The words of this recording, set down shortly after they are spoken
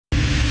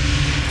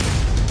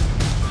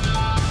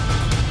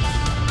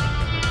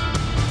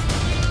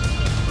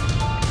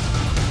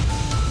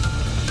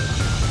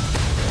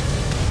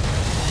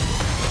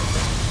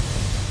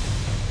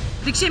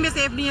रिक्शे में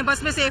सेफ नहीं है,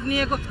 बस में सेफ नहीं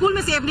है, स्कूल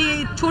में सेफ नहीं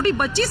है, छोटी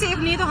बच्ची सेफ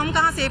नहीं है, तो हम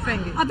कहाँ सेफ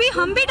रहेंगे? अभी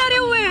हम भी डरे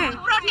हुए हैं।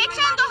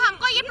 प्रोटेक्शन तो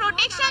हमको ये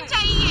प्रोटेक्शन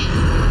चाहिए।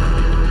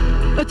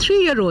 A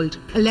 3-year-old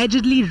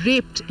allegedly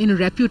raped in a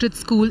reputed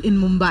school in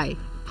Mumbai.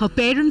 Her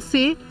parents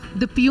say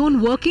the peon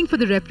working for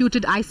the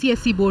reputed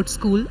ICSE board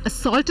school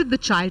assaulted the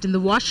child in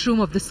the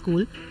washroom of the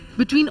school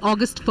between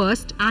August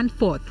 1st and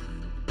 4th.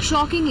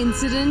 Shocking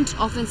incident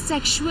of a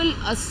sexual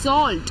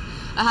assault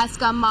has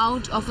come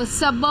out of a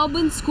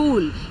suburban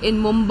school in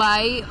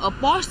Mumbai, a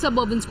posh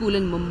suburban school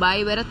in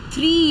Mumbai, where a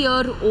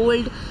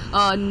 3-year-old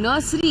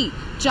nursery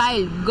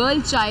child,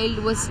 girl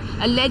child, was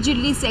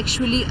allegedly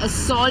sexually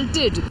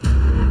assaulted.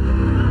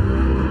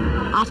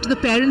 After the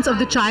parents of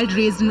the child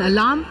raised an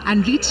alarm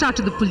and reached out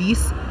to the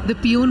police, the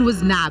peon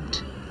was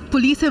nabbed.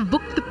 Police have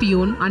booked the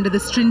peon under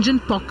the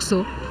stringent POCSO,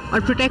 or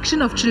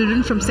Protection of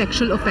Children from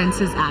Sexual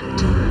Offences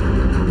Act.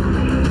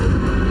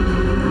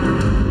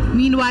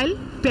 Meanwhile,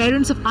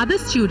 parents of other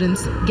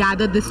students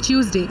gathered this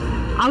Tuesday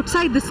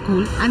outside the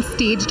school and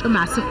staged a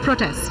massive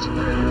protest.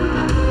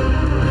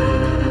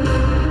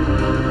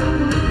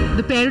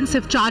 The parents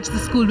have charged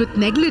the school with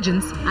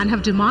negligence and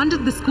have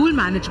demanded the school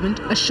management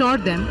assure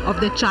them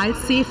of their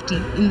child's safety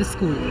in the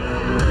school.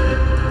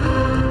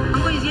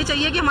 हमको ये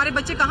चाहिए कि हमारे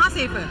बच्चे कहाँ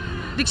safe है?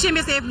 रिक्शे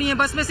में सेफ नहीं है,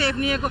 बस में सेफ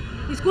नहीं है,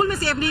 स्कूल में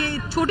सेफ नहीं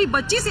है, छोटी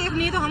बच्ची सेफ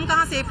नहीं है, तो हम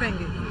कहाँ सेफ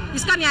रहेंगे?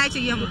 इसका न्याय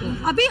चाहिए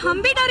हमको। अभी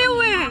हम भी डरे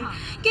हुए हैं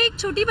कि एक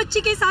छोटी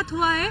बच्ची के साथ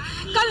हुआ है,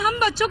 कल हम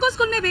बच्चों को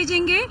स्कूल में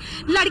भेजेंगे,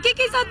 लड़के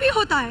के साथ भी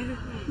होता है,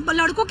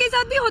 लड़कों के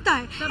साथ भी होता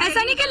है,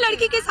 ऐसा नहीं कि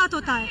लड़की के साथ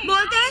होता है।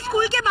 बोलते हैं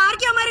स्कूल के बाहर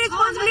की हमारी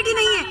रिस्पांसिबिलिटी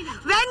नहीं है,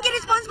 वैन की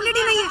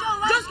रिस्पांसिबिलिटी नहीं है,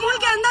 जो स्कूल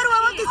के अंदर हुआ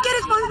वो किसकी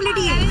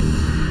रिस्पांसिबिलिटी है?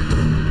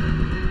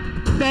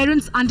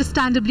 Parents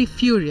understandably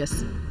furious,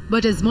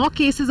 but as more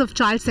cases of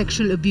child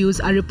sexual abuse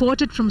are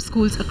reported from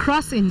schools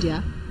across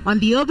India, on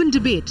the urban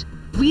debate,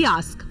 we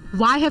ask,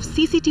 why have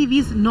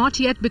CCTVs not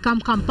yet become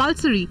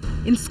compulsory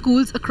in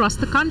schools across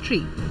the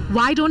country?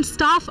 Why don't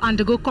staff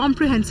undergo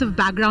comprehensive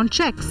background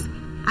checks?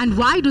 And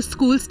why do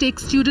schools take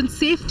student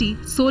safety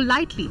so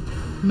lightly?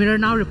 Mirror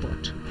Now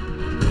report.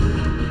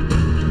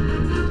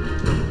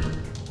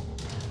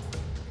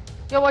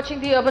 You're watching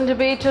the Urban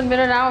Debate on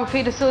Mirror Now. I'm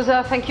Frida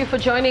Souza. Thank you for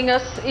joining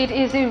us. It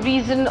is a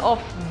reason of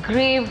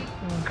grave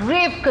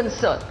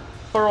concern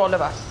for all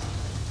of us.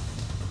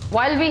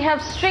 While we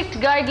have strict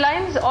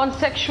guidelines on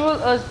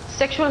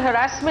sexual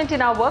harassment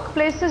in our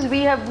workplaces, we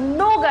have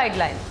no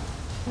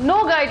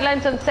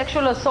guidelines on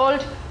sexual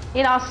assault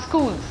in our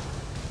schools.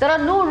 There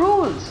are no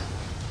rules.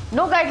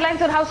 No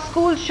guidelines on how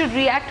schools should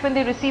react when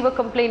they receive a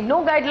complaint.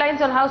 No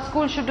guidelines on how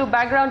schools should do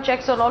background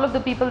checks on all of the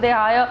people they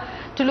hire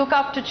to look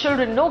after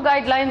children. No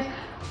guidelines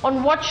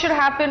on what should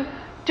happen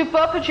to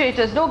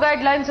perpetrators. No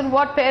guidelines on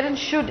what parents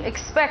should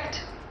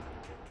expect.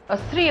 A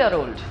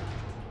 3-year-old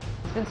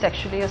has been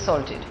sexually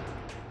assaulted.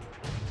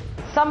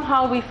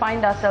 Somehow we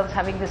find ourselves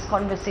having this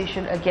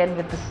conversation again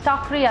with the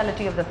stark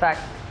reality of the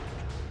fact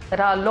that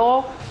our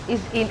law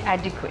is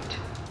inadequate.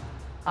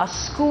 Our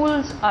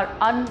schools are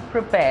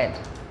unprepared.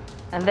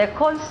 And they're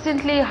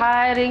constantly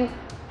hiring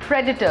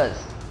predators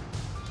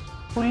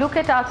who look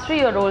at our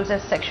 3-year-olds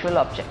as sexual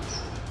objects.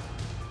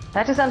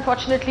 That is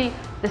unfortunately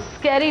the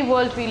scary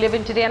world we live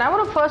in today. And I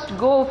want to first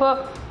go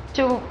over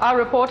to our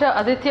reporter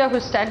Aditya,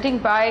 who's standing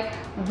by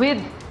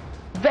with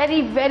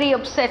very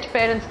upset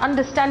parents,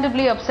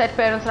 understandably upset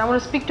parents. And I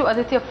want to speak to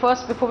Aditya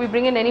first before we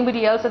bring in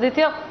anybody else.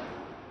 Aditya,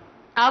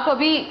 आप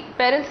अभी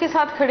parents के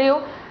साथ खड़े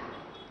हो,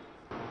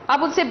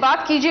 आप उनसे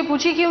बात कीजिए,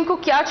 पूछिए कि उनको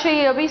क्या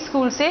चाहिए अभी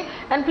स्कूल से,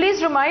 and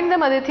please remind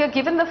them Aditya,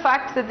 given the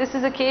fact that this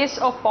is a case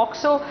of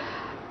POCSO,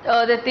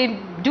 that they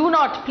do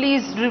not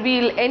please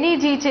reveal any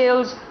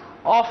details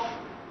of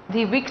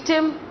the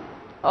victim,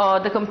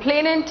 the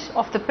complainant,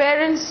 of the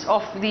parents,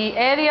 of the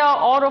area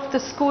और of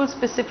the school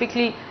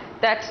specifically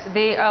that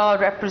they are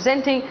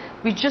representing.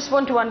 We just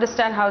want to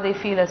understand how they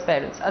feel as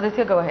parents.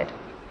 Aditya, go ahead.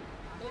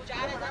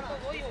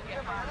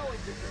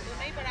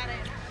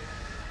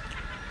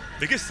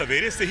 देखिए,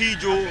 सवेरे से ही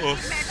जो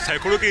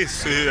सैकड़ों के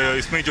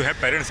इसमें जो है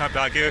पेरेंट्स यहाँ पे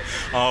आके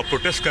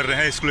प्रोटेस्ट कर रहे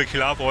हैं स्कूल के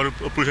खिलाफ और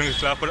प्रशासन के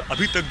खिलाफ, पर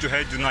अभी तक जो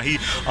है ना ही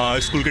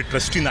स्कूल के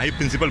ट्रस्टी ना ही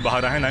प्रिंसिपल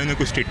बाहर आए, ना ही उन्हें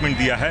कोई स्टेटमेंट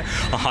दिया है।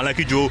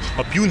 हालांकि जो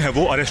प्यून है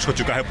वो अरेस्ट हो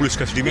चुका है पुलिस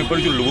कस्टडी में, पर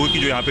जो लोगों की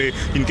जो यहाँ पे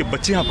जिनके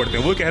बच्चे यहाँ पढ़ते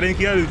हैं वो कह रहे हैं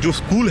कि यार जो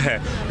स्कूल है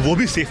वो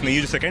भी सेफ़ नहीं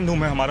है, जो सेकेंड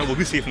होम है हमारा वो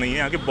भी सेफ़ नहीं है।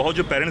 यहाँ के बहुत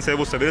जो पेरेंट्स है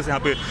वो सवेरे से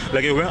यहाँ पे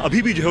लगे हुए हैं,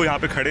 अभी भी जो है यहाँ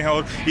पे खड़े हैं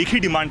और एक ही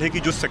डिमांड है कि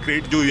जो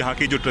जो यहाँ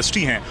के जो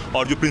ट्रस्टी हैं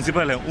और जो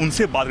प्रिंसिपल हैं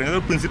उनसे बात करें।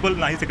 तो प्रिंसिपल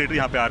ना ही सेक्रेटरी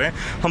यहाँ पे आ रहे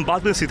हैं। हम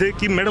बात करें सीधे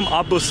कि मैडम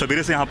आप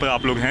सवेरे से यहाँ पर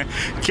आप लोग हैं,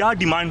 क्या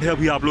डिमांड है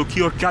अभी आप लोग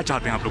की और क्या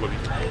चाहते हैं आप लोग अभी?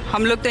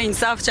 हम लोग तो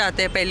इंसाफ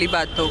चाहते हैं पहली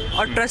बात तो,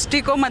 और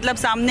ट्रस्टी को मतलब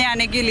सामने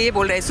आने के लिए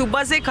बोल रहे हैं।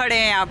 सुबह से खड़े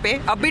हैं यहाँ पे,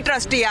 अब भी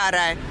ट्रस्टी आ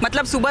रहा है,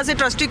 मतलब सुबह से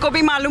ट्रस्टी को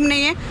भी मालूम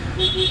नहीं है,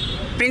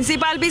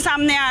 प्रिंसिपल भी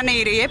सामने आ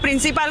नहीं रही है।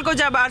 प्रिंसिपल को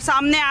जब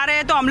सामने आ रहे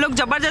हैं तो हम लोग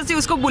जबरदस्ती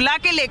उसको बुला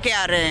के लेके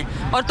आ रहे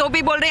हैं, और तो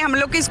भी बोल रहे हैं हम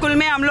लोग की स्कूल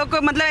में हम लोग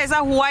को मतलब ऐसा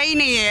हुआ ही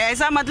नहीं है,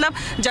 ऐसा मतलब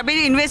जब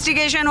भी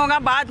इन्वेस्टिगेशन होगा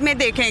बाद में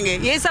देखेंगे।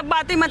 ये सब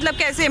बातें मतलब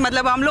कैसे,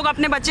 मतलब हम लोग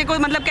अपने बच्चे को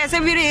मतलब कैसे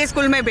भी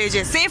स्कूल में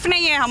भेजे, सेफ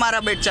नहीं है हमारा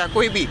बच्चा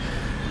कोई भी।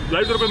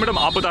 लाइव तौर पर मैडम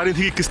आप बता रही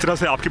थी कि किस तरह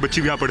से आपकी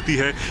बच्ची भी यहाँ पढ़ती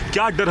है,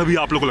 क्या डर अभी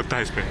आप लोगों को लगता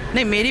है इस पे?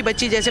 नहीं, मेरी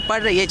बच्ची जैसे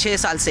पढ़ रही है 6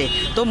 साल से,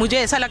 तो मुझे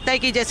ऐसा लगता है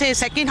कि जैसे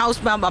सेकंड हाउस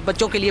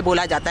बच्चों के लिए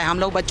बोला जाता है, हम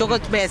लोग बच्चों को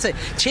ऐसे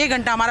 6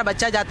 घंटा हमारा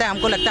बच्चा जाता है,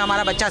 हमको लगता है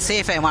हमारा बच्चा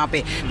सेफ है वहाँ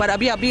पे, पर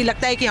अभी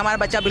लगता है कि हमारा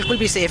बच्चा बिल्कुल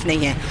भी सेफ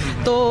नहीं है।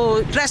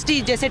 तो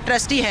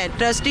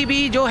ट्रस्टी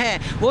भी जो है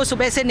वो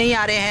सुबह से नहीं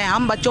आ रहे हैं,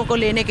 हम बच्चों को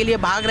लेने के लिए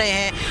भाग रहे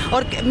हैं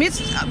और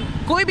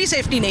कोई भी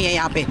सेफ्टी नहीं है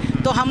यहाँ पे।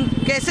 तो हम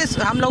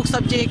लोग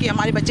समझे कि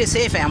हमारे बच्चे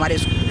सेफ है हमारे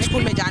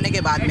स्कूल में जाने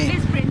के बाद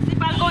में।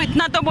 प्रिंसिपल को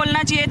इतना तो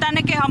बोलना चाहिए था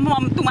ना कि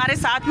हम तुम्हारे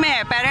साथ में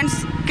है,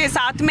 पेरेंट्स के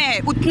साथ में है,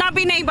 उतना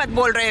भी नहीं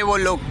बोल रहे हैं वो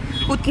लोग,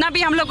 उतना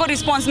भी हम लोग को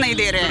रिस्पांस नहीं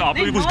दे रहे हैं। आप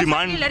लोग कुछ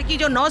डिमांड, लड़की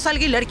जो 9 साल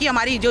की लड़की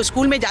हमारी जो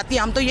स्कूल में जाती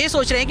है, हम तो ये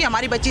सोच रहे हैं कि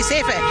हमारी बच्ची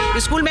सेफ है,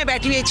 स्कूल में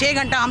बैठी हुई है 6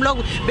 घंटा, हम लोग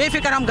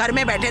बेफिक्र हम घर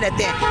में बैठे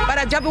रहते हैं,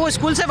 पर जब वो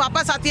स्कूल से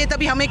वापस आती है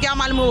तभी हमें क्या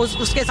मालूम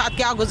उसके साथ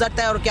क्या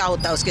गुजरता है और क्या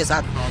होता है उसके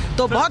साथ।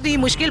 तो बहुत ही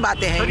मुश्किल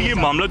बातें हैं। सर ये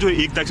मामला जो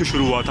 1 तारीख से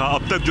शुरू हुआ था,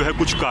 अब तक जो है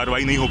कुछ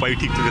कार्रवाई नहीं हो पाई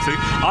ठीक तरह से,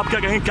 आप क्या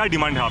कहेंगे, क्या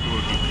डिमांड है आप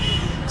लोगों की?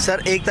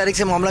 सर 1 तारीख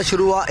से मामला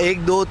शुरू हुआ,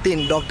 1, 2,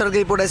 3 डॉक्टर की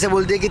रिपोर्ट ऐसे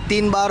बोलती है कि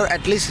 3 बार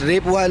एटलीस्ट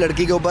रेप हुआ है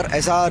लड़की के ऊपर,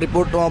 ऐसा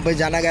रिपोर्ट वहाँ पर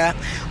जाना गया।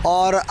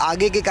 और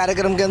आगे के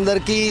कार्यक्रम के अंदर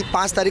कि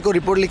 5 तारीख को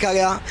रिपोर्ट लिखा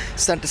गया,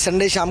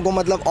 संडे शाम को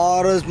मतलब,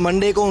 और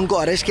मंडे को उनको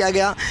अरेस्ट किया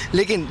गया।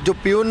 लेकिन जो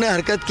पियून ने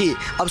हरकत की,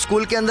 अब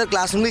स्कूल के अंदर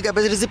क्लासरूम की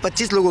कैपेसिटी सिर्फ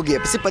 25 लोगों की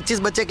है, सिर्फ 25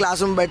 बच्चे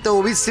क्लासरूम में बैठते,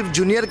 वो भी सिर्फ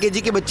जूनियर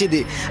KG की बच्ची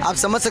थी। आप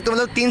समझ सकते हो,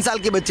 मतलब 3 साल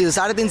की बच्ची थी,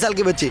 3.5 साल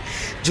की बच्ची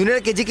जूनियर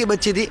KG की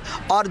बच्ची थी।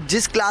 और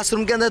जिस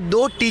क्लासरूम के अंदर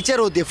 2 टीचर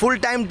होती है, फुल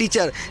टाइम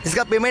टीचर,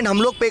 जिसका पेमेंट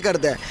हम लोग पे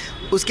करते हैं,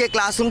 उसके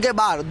क्लासरूम के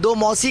बाहर 2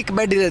 मौसी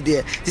बैठी रहती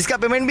है, जिसका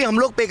पेमेंट भी हम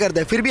लोग पे करते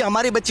हैं, फिर भी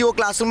हमारी बच्ची वो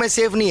क्लासरूम में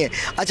सेफ नहीं है।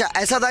 अच्छा,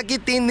 ऐसा था कि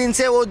 3 दिन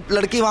से वो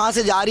लड़की वहाँ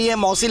से जा रही है,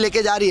 मौसी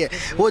लेके जा रही है,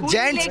 वो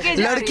जेंट्स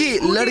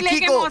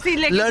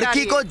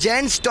लड़की को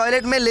जेंट्स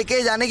टॉयलेट में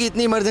लेके जाने की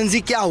इतनी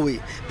इमरजेंसी क्या हुई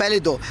पहले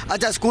तो।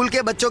 अच्छा, स्कूल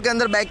के बच्चों के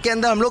अंदर बैग के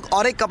अंदर हम लोग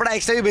और एक कपड़ा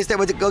एक्स्ट्रा भी भेजते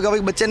हैं,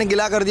 बच्चे ने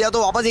गिला कर दिया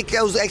तो वापस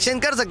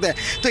एक्सचेंज कर सकते हैं,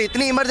 तो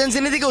इतनी इमरजेंसी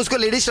नहीं थी कि उसको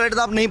लेडीज टॉयलेट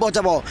आप नहीं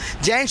पहुँचा पाओ,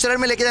 जेंट्स टॉयलेट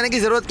में लेके जाने की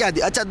जरूरत क्या थी।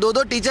 अच्छा,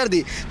 2 टीचर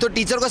थी, तो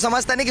टीचर को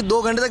समझता नहीं कि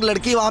 2 घंटे तक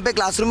लड़की वहाँ पे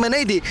क्लासरूम में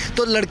नहीं थी,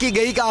 तो लड़की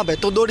गई कहाँ पे,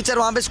 तो 2 टीचर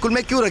वहाँ पे स्कूल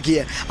में क्यों रखी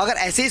है। अगर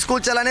ऐसे ही स्कूल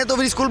चलाने तो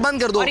फिर स्कूल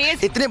बंद कर दो।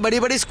 इतने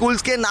बड़ी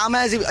स्कूल्स के नाम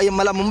है,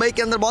 मतलब मुंबई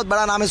के अंदर बहुत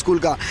बड़ा नाम है स्कूल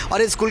का,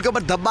 और इस स्कूल के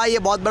ऊपर धब्बा, ये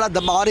बहुत बड़ा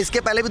धब्बा, और इसके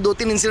पहले भी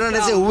 2-3 इंसिडेंट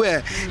ऐसे हुए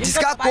हैं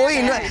जिसका कोई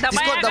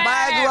जिसको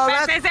दबाया हुआ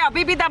है,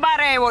 अभी भी दबा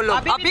रहे हैं वो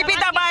लोग, अभी भी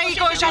दबाने की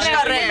कोशिश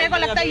कर रहे हैं। मेरे को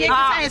लगता है ये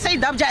किस्सा ऐसे ही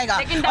दब जाएगा,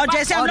 और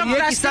जैसे हम लोग ये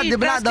किस्सा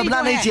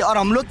दबना नहीं चाहिए। और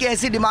हम लोग की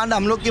ऐसी डिमांड,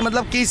 हम लोग की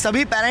मतलब कि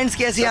सभी पेरेंट्स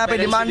की ऐसी यहाँ पे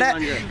डिमांड है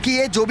कि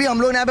ये जो भी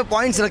हम लोग ने यहाँ पे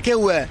पॉइंट्स रखे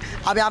हुए हैं,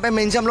 अब यहाँ पे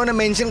हम लोग ने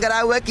मेंशन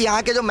कराया हुआ है कि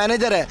यहाँ के जो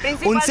मैनेजर है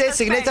उनसे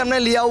सिग्नेचर हमने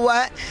लिया हुआ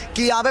है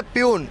कि यहाँ पे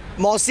प्यून,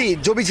 मौसी,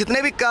 जो भी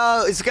जितने भी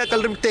इसके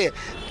कलर थे,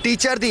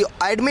 टीचर थी,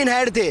 एडमिन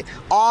हेड थे,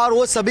 और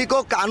वो सभी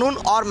को कानून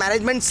और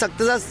मैनेजमेंट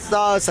सख्त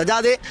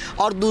सजा दे।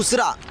 और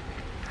दूसरा,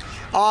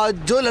 और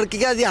जो लड़की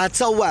का ये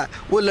हादसा हुआ है,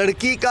 वो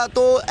लड़की का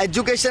तो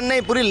एजुकेशन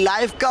नहीं, पूरी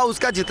लाइफ का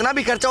उसका जितना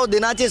भी खर्चा वो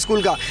देना चाहिए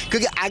स्कूल का,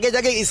 क्योंकि आगे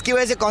जाके इसकी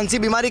वजह से कौन सी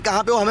बीमारी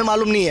कहाँ पे वो हमें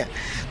मालूम नहीं है,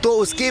 तो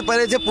उसकी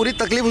वजह से पूरी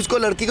तकलीफ उसको,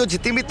 लड़की को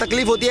जितनी भी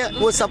तकलीफ होती है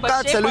वो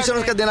सबका सोल्यूशन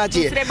उसका देना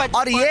चाहिए।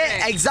 और ये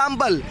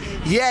एग्जाम्पल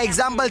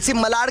सिर्फ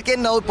मलाड के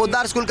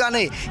पोद्दार स्कूल का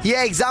नहीं, ये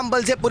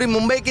एग्जाम्पल से पूरी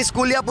मुंबई की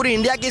स्कूल या पूरी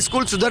इंडिया की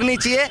स्कूल सुधरनी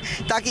चाहिए,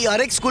 ताकि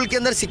हर एक स्कूल के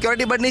अंदर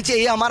सिक्योरिटी बढ़नी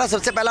चाहिए। ये हमारा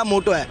सबसे पहला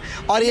मोटो है।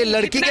 और ये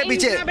लड़की के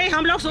पीछे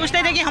हम लोग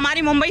सोचते थे कि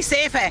हमारी मुंबई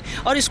सेफ है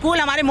और स्कूल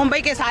हमारे मुंबई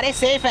के सारे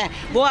सेफ हैं,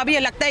 वो अभी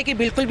लगता है कि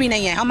बिल्कुल भी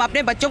नहीं है। हम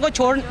अपने बच्चों को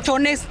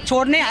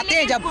छोड़ने आते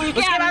हैं, जब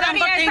उसके बाद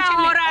हमको टेंशन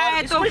हो रहा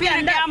है तो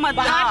फिर क्या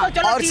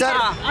मतलब। और सर,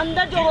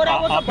 अंदर जो हो रहा है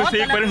वो आप में से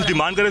एक पेरेंट्स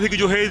डिमांड कर रहे थे कि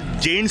जो है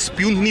जेंट्स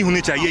प्यून नहीं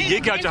होने चाहिए, ये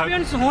क्या चाहते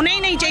हैं? होने ही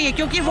नहीं चाहिए,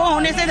 क्योंकि वो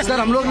होने से सर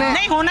हम लोग ने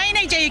नहीं, होना ही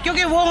नहीं चाहिए,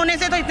 क्योंकि वो होने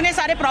से तो इतने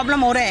सारे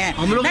प्रॉब्लम हो रहे हैं।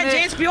 ना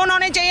जेंट्स प्यून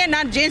होने चाहिए,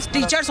 ना जेंट्स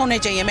टीचर्स होने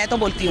चाहिए, मैं तो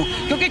बोलती हूँ,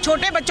 क्योंकि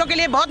छोटे बच्चों के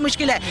लिए बहुत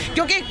मुश्किल है,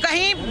 क्योंकि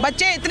कहीं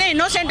बच्चे इतने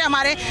इनोसेंट है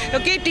हमारे,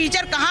 क्योंकि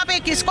टीचर कहाँ पे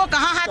किसको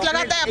कहाँ हाथ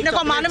लगाता है अपने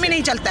को मालूम ही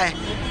नहीं चलता है।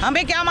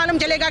 हमें क्या मालूम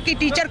चलेगा कि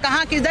टीचर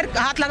कहाँ किधर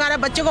हाथ लगा रहा है,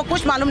 बच्चे को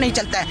कुछ मालूम नहीं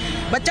चलता है,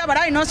 बच्चा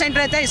बड़ा इनोसेंट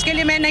रहता है। इसके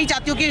लिए मैं नहीं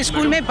चाहती हूँ कि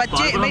स्कूल में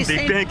बच्चे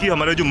देखते हैं कि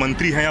हमारे जो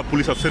मंत्री हैं या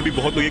पुलिस अफसर भी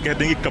बहुत लोग ये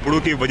कहते हैं कि कपड़ों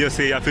की वजह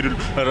से या फिर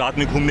रात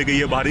में घूमने गई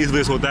है बाहर, इस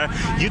वजह से होता है।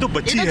 ये तो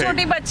बच्ची है,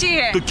 छोटी बच्ची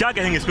है, तो क्या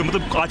कहेंगे इस पे?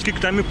 मतलब आज के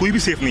टाइम में कोई भी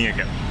सेफ नहीं है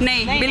क्या?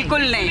 नहीं,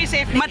 बिल्कुल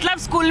नहीं। मतलब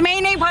स्कूल में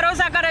ही नहीं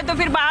भरोसा करे तो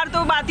फिर बाहर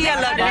तो बात ही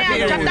अलग है।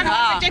 जब तक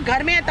बच्चे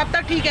घर में है तब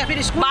तक ठीक है,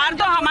 फिर स्कूल बाहर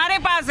तो हमारे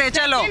पास है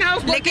चलो,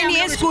 लेकिन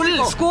ये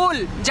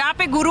स्कूल जहाँ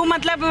पे गुरु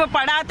मतलब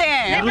पढ़ाते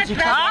हैं,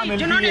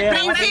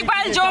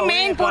 प्रिंसिपल जो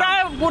मेन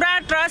पूरा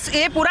ट्रस्ट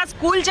ये पूरा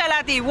स्कूल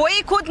चलाती,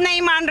 वही खुद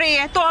नहीं मान रही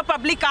है, तो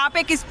पब्लिक कहाँ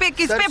पे किस पे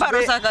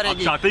भरोसा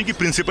करेगी? चाहते हैं कि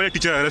प्रिंसिपल या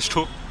टीचर अरेस्ट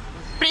हो?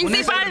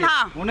 प्रिंसिपल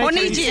हाँ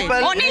होनी चाहिए।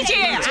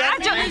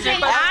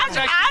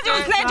 आज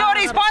उसने जो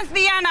रिस्पांस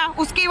दिया ना,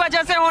 उसकी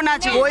वजह से होना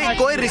चाहिए।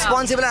 कोई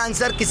रिस्पॉन्सिबल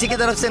आंसर किसी की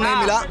तरफ से नहीं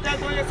मिला,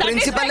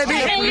 प्रिंसिपल ने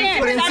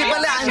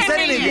आंसर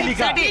ही नहीं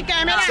दिया।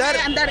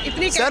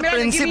 सर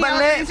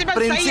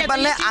प्रिंसिपल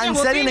ने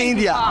आंसर ही नहीं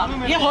दिया।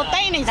 ये होता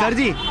ही नहीं सर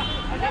जी।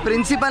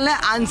 प्रिंसिपल ने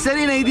आंसर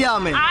ही नहीं दिया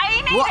हमें,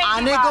 वो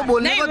आने को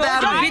बोलने को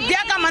तैयार नहीं।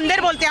 विद्या का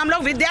मंदिर बोलते हैं हम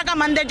लोग, विद्या का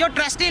मंदिर, जो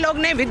ट्रस्टी लोग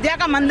ने विद्या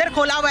का मंदिर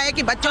खोला हुआ है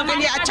कि बच्चों के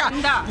लिए अच्छा,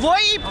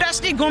 वही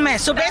ट्रस्टी गुम है।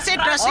 सुबह से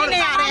ट्रस्टी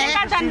नहीं आ रहे हैं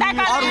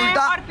और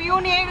उल्टा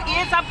पियून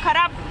ये सब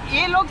खराब,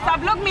 ये लोग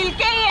सब लोग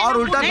मिलके ही और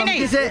उल्टा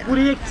धमकी से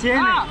पूरी एक चेन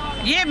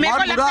है। ये मेरे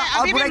को लगता है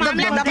अभी भी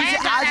धमकी से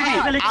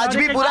आज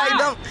भी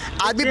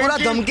पूरा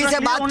धमकी से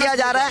बात किया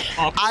जा रहा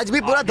है। आज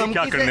भी पूरा धमकी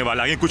क्या करने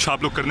वाला है? कुछ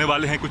आप लोग करने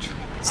वाले हैं कुछ?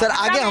 सर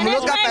आगे हम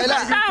लोग का पहला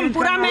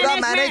पूरा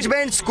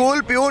management,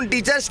 school, peon,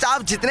 teacher,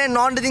 staff, जितने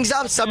नॉन टीचिंग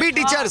स्टाफ, सभी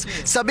टीचर्स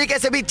सभी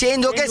कैसे भी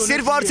चेंज होके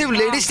सिर्फ और सिर्फ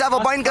लेडी स्टाफ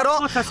अपॉइंट करो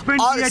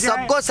और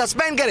सबको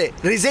सस्पेंड करे,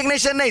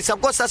 रिजिग्नेशन नहीं,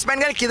 सबको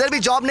सस्पेंड करे। किधर भी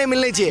जॉब नहीं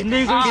मिलनी चाहिए,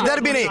 किधर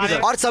भी नहीं।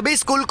 और सभी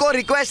स्कूल को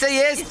रिक्वेस्ट है,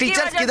 ये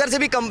टीचर्स किधर से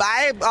भी कम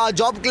आए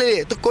जॉब के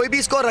लिए तो कोई भी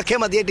इसको रखे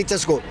मत, ये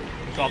टीचर्स को।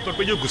 तो आप तौर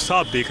पे जो गुस्सा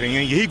आप देख रही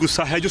हैं, यही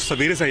गुस्सा है जो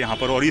सवेरे से यहाँ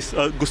पर, और इस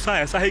गुस्सा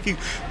ऐसा है कि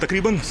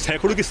तकरीबन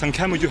सैकड़ों की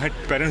संख्या में जो है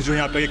पेरेंट्स जो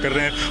यहाँ पे ये कर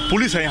रहे हैं।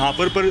 पुलिस है यहाँ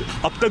पर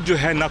अब तक जो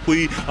है ना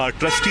कोई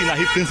ट्रस्टी ना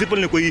ही प्रिंसिपल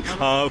ने कोई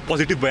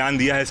पॉजिटिव बयान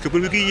दिया है इसके ऊपर,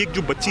 क्योंकि ये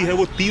जो बच्ची है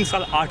वो 3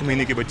 साल 8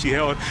 महीने की बच्ची है।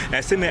 और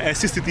ऐसे में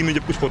ऐसी स्थिति में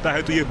जब कुछ होता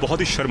है तो ये बहुत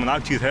ही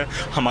शर्मनाक चीज़ है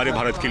हमारे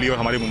भारत के लिए और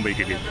हमारे मुंबई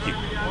के लिए।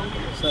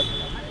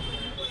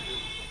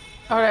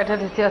 All right,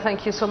 Aditya,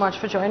 thank you so much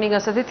for joining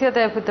us. Aditya,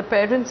 there with the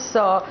parents,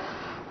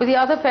 with the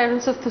other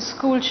parents of the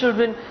school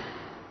children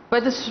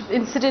where this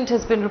incident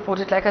has been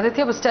reported. Like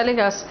Aditya was telling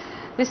us,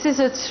 this is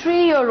a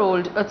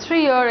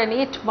 3-year and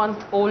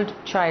 8-month-old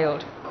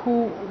child who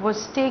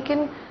was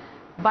taken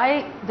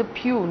by the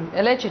peon,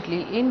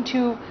 allegedly,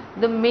 into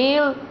the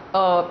male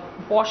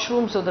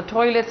washrooms or the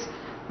toilets,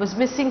 was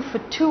missing for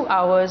 2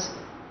 hours.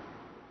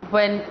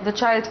 When the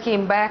child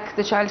came back,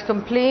 the child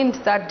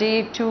complained that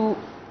day to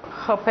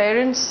her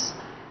parents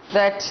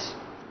that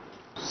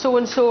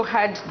so-and-so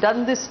had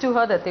done this to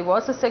her, that there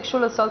was a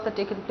sexual assault that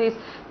taken place.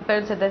 The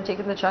parents had then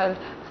taken the child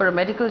for a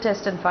medical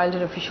test and filed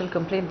an official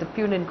complaint. The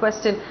peon in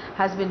question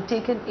has been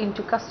taken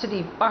into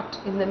custody, but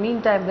in the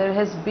meantime there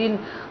has been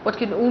what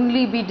can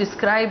only be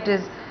described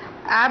as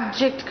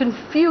abject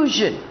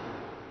confusion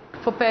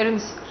for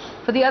parents,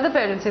 for the other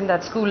parents in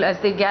that school, as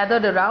they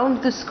gathered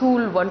around the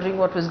school wondering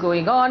what was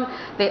going on.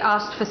 They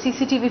asked for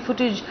CCTV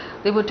footage.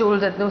 They were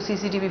told that no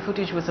CCTV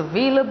footage was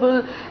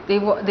available.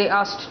 They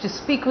asked to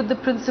speak with the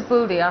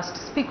principal. They asked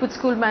to speak with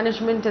school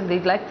management, and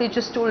they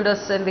just told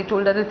us, and they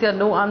told Aditya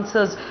no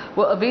answers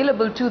were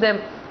available to them.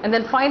 And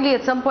then finally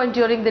at some point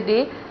during the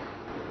day,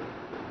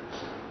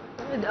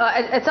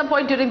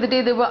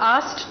 they were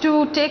asked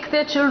to take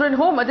their children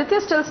home. Aditya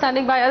is still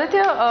standing by.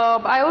 Aditya,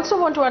 I also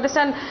want to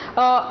understand,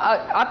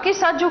 आपके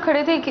साथ जो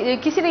खड़े थे,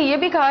 किसी ने ये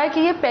भी कहा है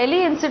कि ये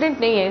पहली इंसिडेंट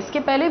नहीं है, इसके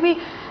पहले भी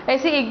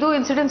ऐसे 1-2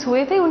 इंसिडेंट्स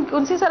हुए थे,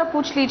 उनसे सारा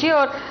पूछ लीजिए।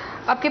 और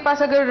आपके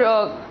पास अगर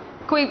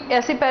कोई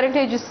ऐसे पेरेंट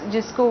है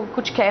जिसको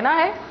कुछ कहना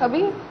है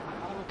अभी,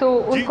 तो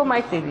उनको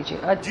माइक दे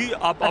दीजिए। जी,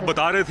 आप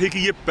बता रहे थे कि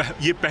ये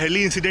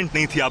पहली इंसिडेंट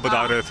नहीं थी, आप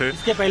बता रहे थे।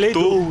 इसके पहले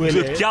तो 2 हुए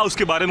हैं। क्या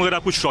उसके बारे में अगर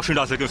आप कुछ रोशनी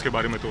डाल सकें उसके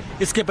बारे में? तो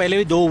इसके पहले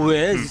भी 2 हुए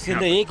हैं, जिसके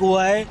अंदर एक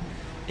हुआ है,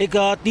 एक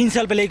 3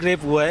 साल पहले एक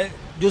रेप हुआ है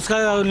जो उसका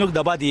उन लोग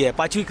दबा दिया है।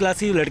 5वीं क्लास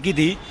की लड़की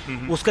थी,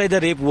 उसका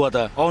इधर रेप हुआ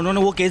था और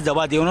उन्होंने वो केस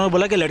दबा दिया। उन्होंने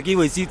बोला कि लड़की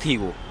वैसी थी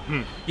वो,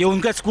 ये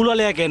उनका स्कूल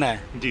वाले का कहना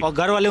है और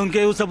घर वाले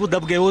उनके वो सब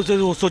दब गए।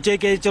 वो सोचे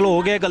कि चलो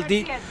हो गया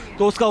गलती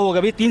तो उसका होगा।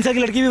 अभी 3 साल की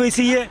लड़की भी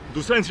वैसी ही है।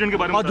 दूसरा इंसिडेंट के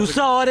बारे में और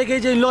दूसरा और है कि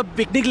जो इन लोग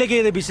पिकनिक लेके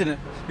गए थे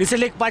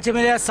रिसेंटली 5-6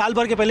 महीने साल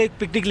भर के पहले एक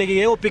पिकनिक लेके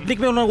गए। वो पिकनिक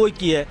में उन्होंने वही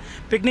किया है,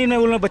 पिकनिक में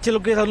उन्होंने बच्चे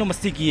लोग के साथ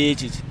मस्ती की है। ये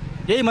चीज़,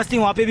 यही मस्ती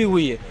वहाँ पे भी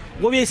हुई है,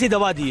 वो भी ऐसी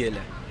दबा दी है।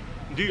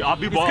 जी, आप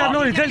भी इसका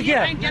रिजल्ट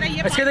किया है,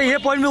 इसके तो ये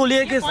पॉइंट भी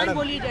बोलिए कि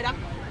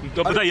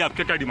तो बताइए आप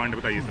क्या डिमांड है,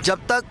 बताइए। जब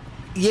तक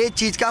ये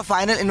चीज़ का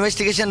फाइनल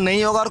इन्वेस्टिगेशन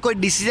नहीं होगा और कोई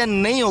डिसीजन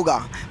नहीं होगा,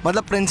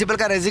 मतलब प्रिंसिपल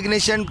का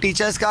रेजिग्नेशन,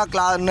 टीचर्स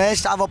का नए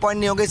स्टाफ अपॉइंट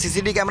नहीं होंगे,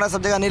 सीसीटीवी कैमरा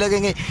सब जगह नहीं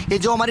लगेंगे, ये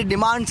जो हमारी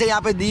डिमांड से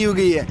यहाँ पे दी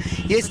हुई है,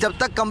 ये जब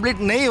तक कंप्लीट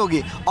नहीं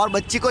होगी और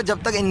बच्ची को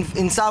जब तक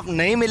इंसाफ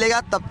नहीं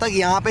मिलेगा तब तक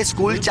यहाँ पे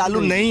स्कूल चालू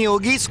नहीं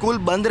होगी, स्कूल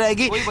बंद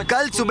रहेगी।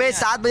 कल सुबह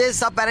 7 बजे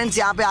सब पेरेंट्स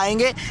यहाँ पे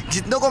आएंगे,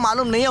 जितनों को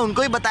मालूम नहीं है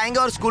उनको ही बताएंगे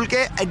और स्कूल के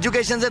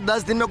एजुकेशन से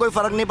 10 दिन में कोई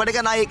फर्क नहीं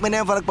पड़ेगा, ना 1 महीने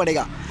में फर्क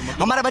पड़ेगा।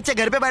 हमारे बच्चे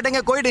घर पे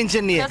बैठेंगे, कोई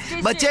टेंशन नहीं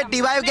है। बच्चे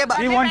T5 के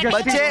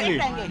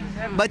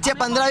बच्चे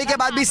 15वीं के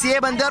बाद भी CA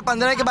बनते हैं और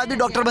 15वीं के बाद भी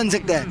डॉक्टर बन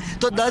सकते हैं।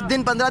 तो 10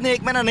 दिन 15 दिन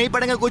 1 महीना नहीं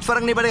पढ़ेंगे, कुछ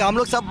फर्क नहीं पड़ेगा। हम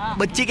लोग सब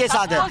बच्ची के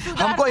साथ है,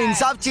 हमको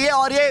इंसाफ चाहिए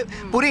और ये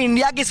पूरी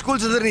इंडिया की स्कूल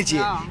सुधरनी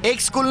चाहिए।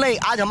 एक स्कूल नहीं,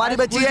 आज हमारी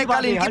बच्ची है,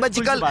 कल इनकी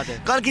बच्ची,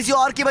 कल किसी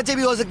और की बच्ची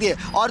भी हो सकती है।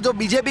 और जो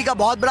बीजेपी का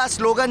बहुत बड़ा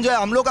स्लोगन जो है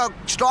हम लोग का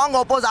स्ट्रॉन्ग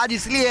अपोज आज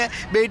इसलिए है,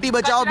 बेटी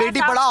बचाओ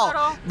बेटी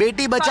पढ़ाओ,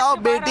 बेटी बचाओ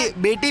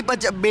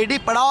बेटी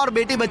पढ़ाओ और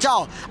बेटी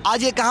बचाओ।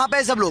 आज ये कहाँ पे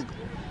है सब लोग?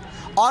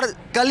 और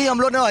कल ही हम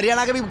लोग ने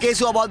हरियाणा का भी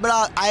केस हुआ, बहुत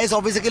बड़ा IAS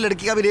ऑफिसर की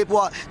लड़की का भी रेप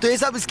हुआ। तो ये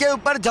सब इसके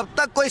ऊपर जब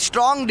तक कोई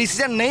स्ट्रॉन्ग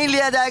डिसीजन नहीं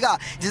लिया जाएगा,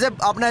 जैसे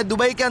अपने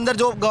दुबई के अंदर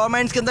जो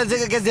गवर्नमेंट्स के अंदर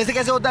जैसे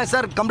कैसे होता है,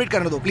 सर कंप्लीट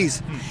करने दो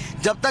प्लीज़।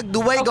 जब तक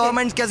दुबई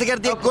गवर्नमेंट कैसे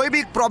करती है, कोई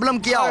भी प्रॉब्लम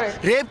किया हो,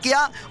 रेप किया,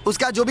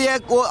 उसका जो भी है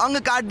वो अंग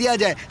काट दिया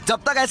जाए। जब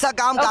तक ऐसा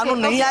काम कानून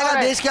नहीं आएगा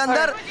देश के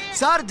अंदर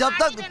सर, जब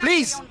तक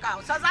प्लीज,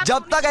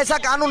 जब तक ऐसा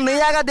कानून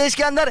नहीं आएगा देश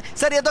के अंदर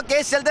सर, ये तो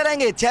केस चलते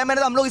रहेंगे। 6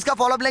 महीने तो हम लोग इसका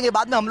फॉलोअप लेंगे,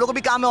 बाद में हम लोग को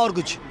भी काम है और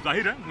कुछ।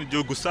 जाहिर है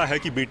जो गुस्सा है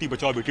कि बेटी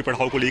बचाओ बेटी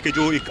पढ़ाओ को लेके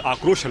जो एक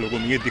आक्रोश है लोगों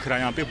में, ये दिख रहा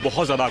है यहाँ पे,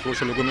 बहुत ज़्यादा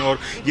आक्रोश है लोगों में। और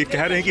ये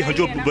कह रहे हैं कि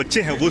जो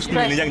बच्चे हैं वो स्कूल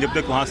में नहीं जाएंगे जब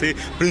तक वहाँ से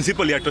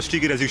प्रिंसिपल या ट्रस्टी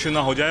की रेजिग्नेशन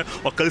ना हो जाए।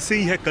 और कल से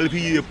ही है, कल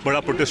भी ये बड़ा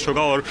प्रोटेस्ट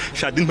होगा और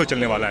शायद दिन भर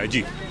चलने वाला है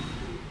जी।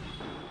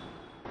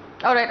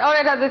 All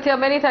right, Aditya,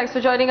 many thanks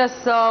for joining us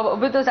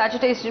with those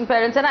Agitating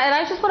Parents. And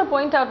I just want to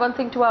point out one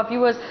thing to our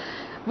viewers.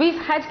 We've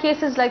had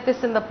cases like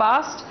this in the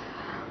past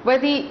where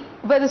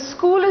the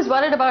school is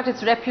worried about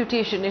its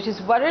reputation. It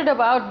is worried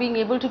about being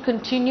able to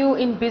continue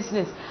in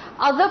business.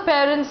 Other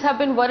parents have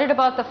been worried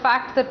about the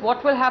fact that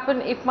what will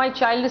happen if my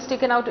child is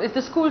taken out, if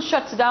the school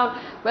shuts down,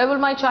 where will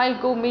my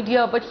child go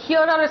mid-year? But here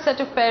are a set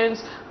of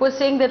parents who are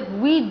saying that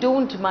we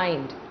don't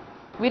mind.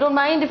 We don't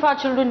mind if our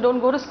children don't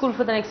go to school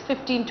for the next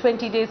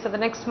 15-20 days, for the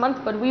next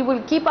month, but we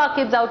will keep our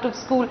kids out of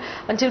school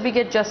until we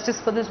get justice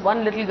for this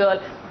one little girl.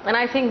 And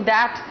I think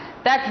that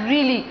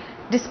really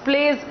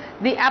displays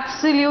the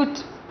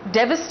absolute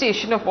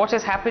devastation of what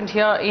has happened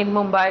here in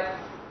Mumbai.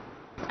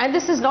 And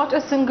this is not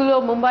a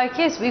singular Mumbai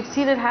case. We've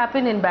seen it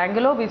happen in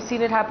Bangalore, we've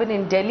seen it happen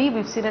in Delhi,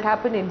 we've seen it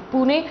happen in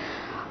Pune.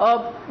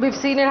 We've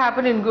seen it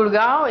happen in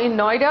Gurgaon, in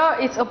Noida.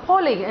 It's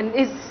appalling, and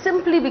it's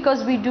simply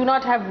because we do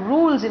not have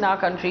rules in our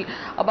country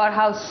about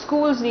how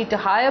schools need to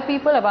hire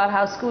people, about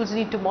how schools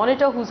need to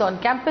monitor who's on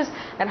campus,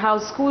 and how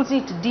schools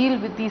need to deal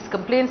with these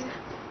complaints.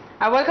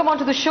 I welcome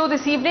onto the show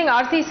this evening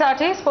Aarti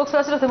Sathe,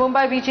 spokesperson of the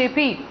Mumbai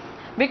BJP,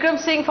 Vikram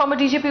Singh, former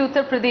DGP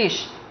Uttar Pradesh,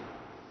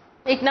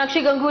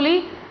 Enakshi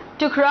Ganguly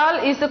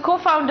Thukral is the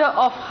co-founder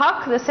of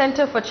HUC, the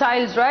Center for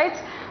Child's Rights,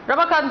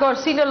 Ramakanth Gaur,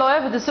 senior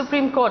lawyer with the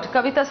Supreme Court,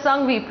 Kavita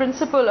Sanghvi,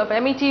 principal of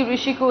MET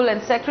Rishikul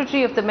and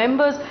secretary of the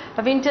members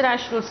of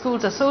International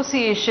Schools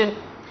Association.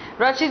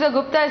 Rachit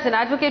Gupta is an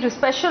advocate who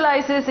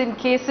specializes in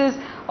cases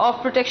of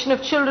protection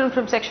of children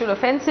from sexual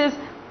offences.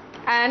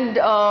 And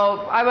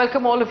I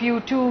welcome all of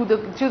you to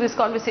this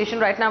conversation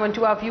right now. And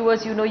to our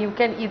viewers, you know, you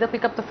can either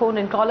pick up the phone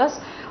and call us,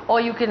 or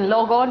you can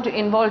log on to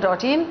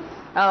involve.in.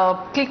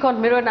 Click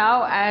on Mirror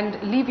now and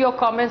leave your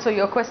comments or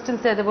your questions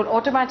there. They will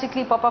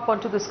automatically pop up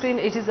onto the screen.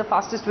 It is the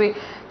fastest way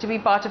to be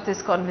part of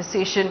this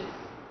conversation.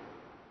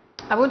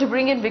 I want to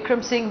bring in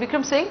Vikram Singh.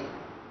 Vikram Singh,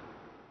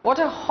 what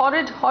a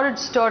horrid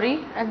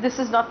story, and this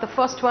is not the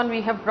first one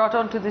we have brought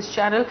onto this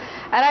channel.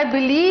 And I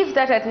believe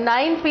that at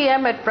 9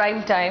 p.m. at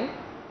prime time,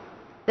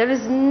 there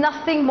is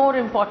nothing more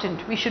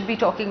important we should be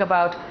talking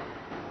about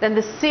than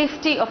the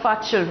safety of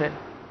our children.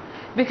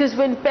 Because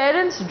when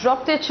parents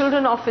drop their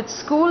children off at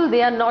school,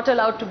 they are not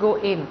allowed to go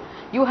in.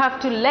 You have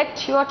to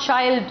let your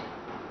child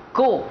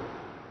go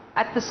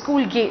at the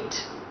school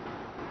gate.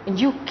 And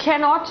you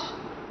cannot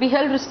be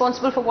held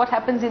responsible for what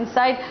happens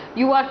inside.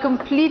 You are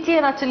completely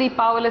and utterly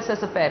powerless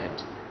as a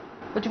parent.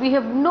 But we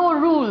have no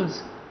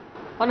rules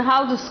on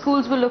how the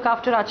schools will look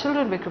after our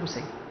children, Vikram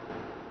Singh.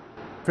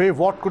 Faye,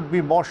 what could be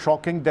more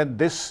shocking than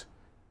this,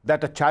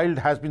 that a child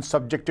has been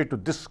subjected to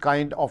this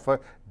kind of a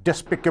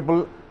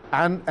despicable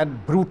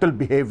and brutal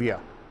behavior.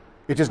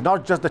 It is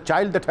not just the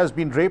child that has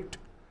been raped,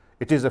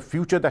 it is a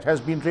future that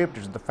has been raped,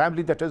 it is the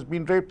family that has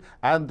been raped,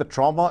 and the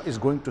trauma is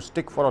going to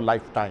stick for a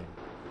lifetime.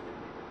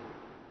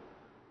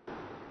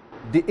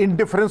 The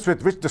indifference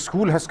with which the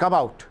school has come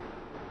out,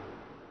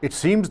 it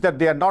seems that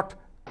they are not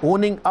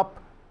owning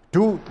up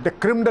to the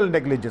criminal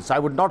negligence. I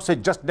would not say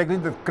just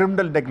negligence, but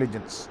criminal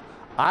negligence.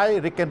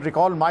 I can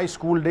recall my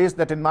school days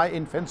that in my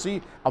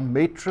infancy, a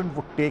matron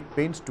would take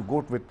pains to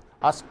go with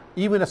us,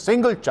 even a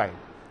single child,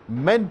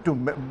 men to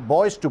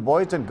boys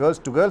and girls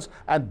to girls,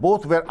 and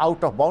both were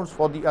out of bounds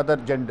for the other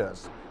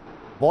genders.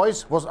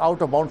 Boys was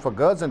out of bounds for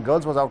girls and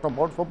girls was out of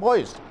bounds for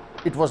boys.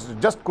 It was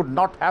just could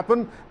not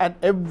happen, and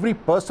every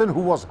person who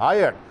was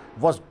hired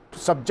was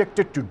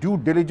subjected to due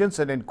diligence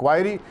and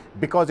inquiry,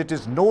 because it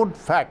is known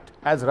fact,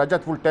 as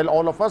Rajat will tell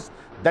all of us,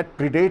 that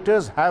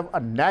predators have a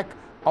knack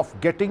of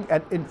getting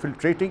and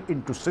infiltrating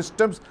into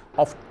systems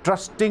of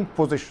trusting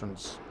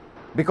positions.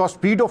 Because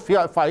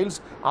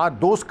pedophiles are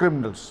those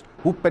criminals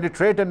who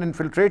penetrate and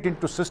infiltrate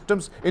into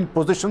systems in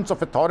positions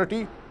of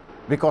authority,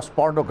 because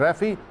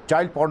pornography,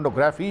 child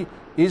pornography,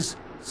 is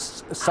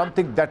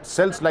something that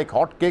sells like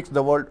hotcakes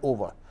the world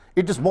over.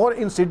 It is more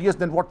insidious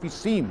than what we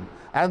seem,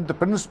 and the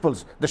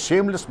principals, the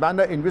shameless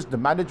manner in which the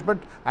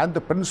management and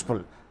the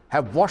principal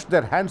have washed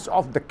their hands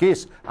off the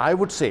case, I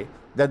would say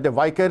that the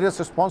vicarious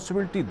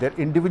responsibility, their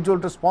individual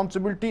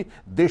responsibility,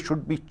 they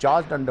should be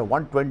charged under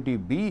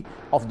 120B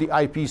of the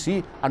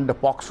IPC, under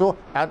POCSO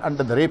and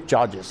under the rape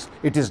charges.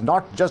 It is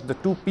not just the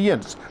two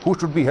peons who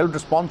should be held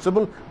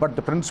responsible, but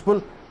the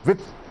principal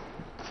with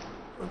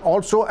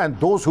also and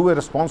those who were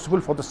responsible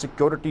for the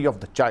security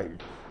of the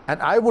child. And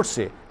I would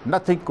say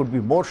nothing could be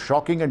more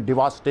shocking and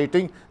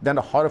devastating than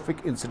a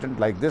horrific incident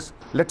like this.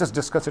 Let us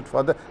discuss it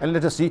further and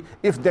let us see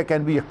if there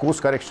can be a course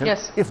correction,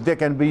 if there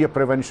can be a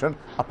prevention,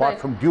 apart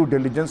from due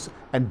diligence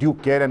and due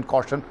care and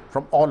caution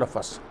from all of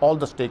us, all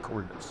the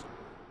stakeholders.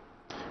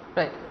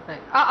 Right, right.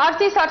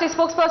 Aarti Sathe,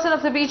 spokesperson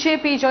of the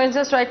BJP, joins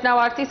us right now.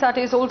 Aarti Sathe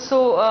is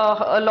also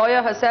a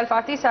lawyer herself.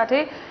 Aarti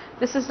Sathe,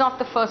 this is not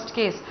the first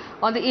case.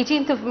 On the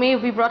 18th of May,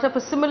 we brought up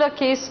a similar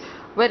case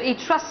where a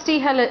trustee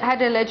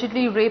had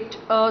allegedly raped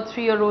a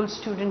 3-year-old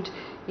student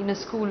in a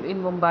school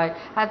in Mumbai.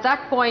 At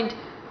that point,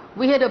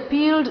 we had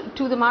appealed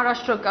to the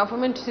Maharashtra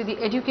government, to the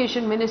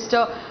education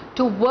minister,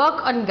 to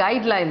work on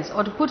guidelines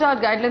or to put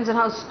out guidelines on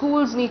how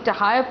schools need to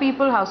hire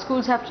people, how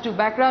schools have to do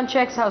background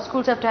checks, how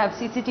schools have to have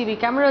CCTV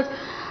cameras,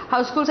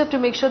 how schools have to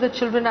make sure that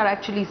children are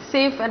actually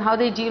safe and how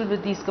they deal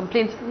with these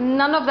complaints.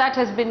 None of that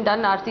has been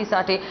done, Aarti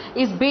Sathe.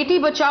 Is Beti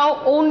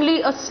Bachao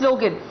only a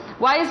slogan?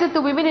 Why is it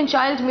the Women and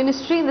Child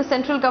Ministry in the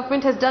central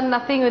government has done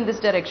nothing in this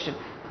direction?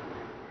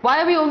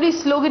 Why are we only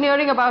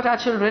sloganeering about our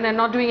children and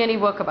not doing any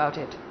work about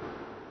it?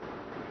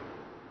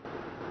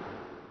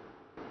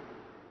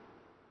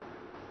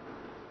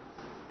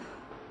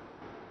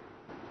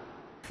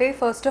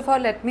 First of all,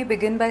 let me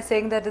begin by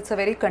saying that it's a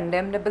very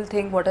condemnable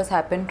thing what has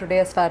happened today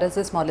as far as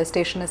this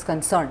molestation is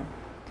concerned.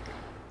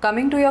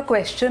 Coming to your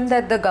question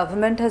that the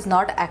government has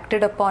not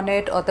acted upon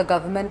it or the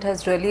government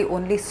has really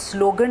only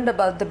sloganed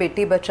about the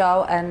Beti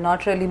Bachao and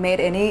not really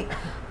made any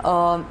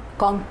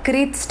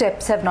concrete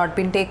steps have not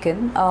been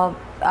taken,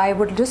 I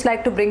would just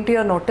like to bring to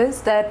your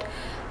notice that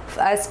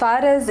as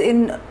far as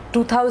in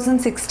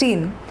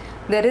 2016,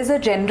 there is a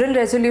general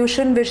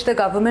resolution which the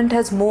government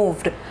has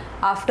moved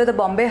after the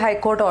Bombay High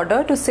Court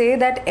order to say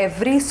that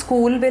every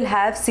school will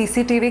have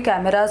CCTV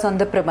cameras on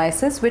the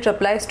premises, which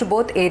applies to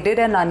both aided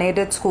and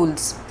unaided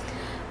schools.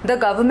 The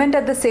government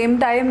at the same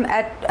time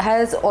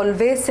has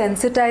always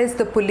sensitized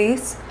the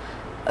police.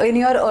 In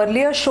your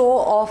earlier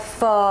show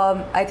of,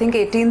 I think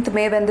 18th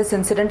May when this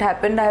incident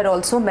happened, I had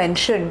also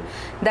mentioned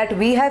that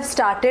we have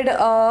started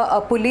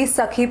a police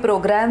Sakhi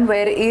program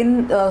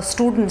wherein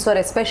students or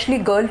especially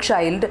girl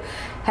child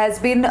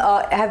have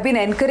been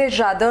encouraged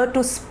rather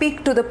to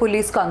speak to the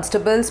police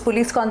constables.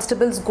 Police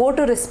constables go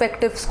to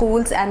respective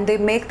schools and they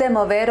make them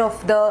aware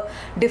of the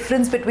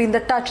difference between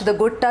the touch, the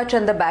good touch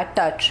and the bad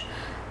touch.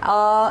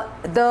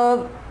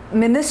 The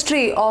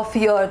Ministry of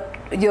your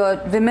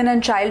Women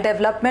and Child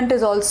Development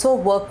is also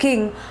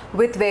working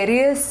with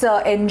various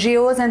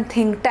NGOs and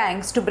think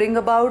tanks to bring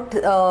about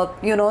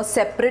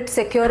separate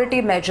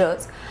security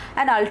measures,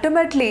 and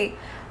ultimately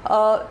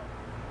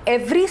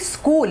every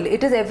school,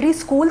 it is every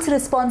school's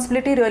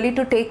responsibility really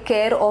to take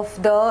care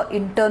of the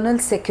internal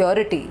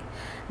security.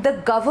 The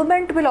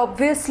government will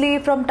obviously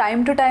from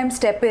time to time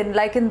step in,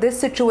 like in this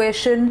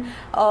situation,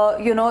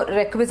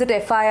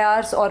 requisite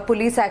FIRs or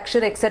police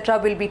action etc.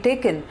 will be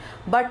taken.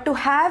 But to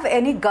have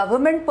any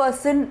government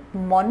person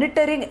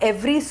monitoring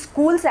every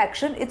school's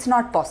action, it's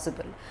not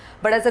possible.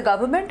 But as a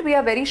government, we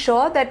are very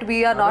sure that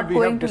we are not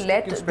going to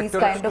let these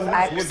kind of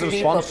acts be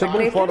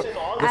responsible for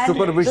the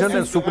supervision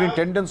and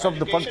superintendence of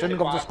the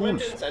functioning of the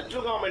schools.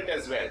 Central government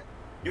as well.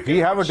 We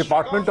have a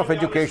Department of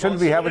Education,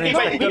 we have an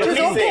Inspector of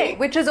Schools.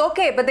 Which is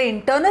okay, but the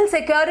internal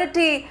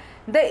security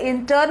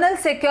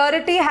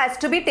has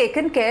to be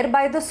taken care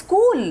by the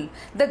school.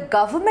 The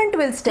government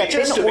will step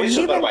in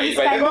only when these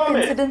kind of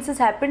incidences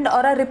happened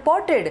or are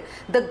reported.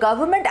 The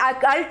government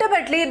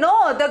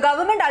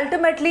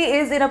ultimately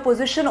is in a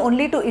position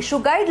only to issue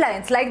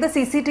guidelines, like the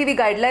CCTV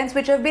guidelines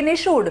which have been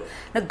issued.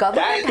 The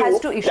government has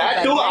to issue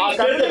that too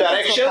after the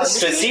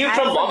directions received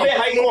from Bombay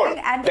High Court.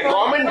 The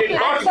government did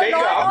not wake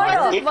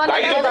up in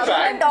light of the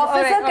fact.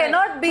 Officer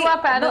cannot be to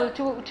our panel,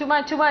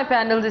 to my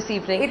panel this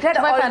evening. It had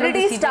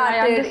already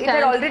started. It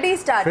had already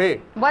started.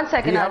 Faye, 1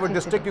 second. We have a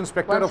district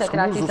inspector of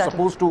schools who's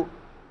supposed to.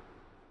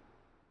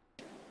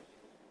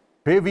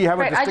 Faye, we have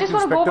a district I just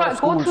want to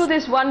go through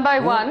this one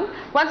by one.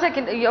 1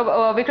 second,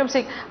 Vikram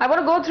Singh. I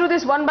want to go through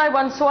this one by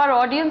one so our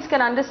audience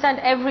can understand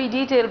every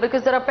detail,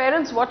 because there are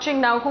parents watching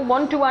now who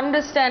want to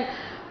understand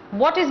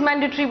what is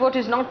mandatory, what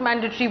is not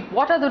mandatory,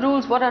 what are the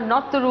rules, what are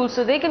not the rules,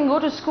 so they can go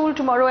to school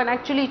tomorrow and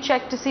actually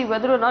check to see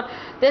whether or not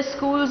their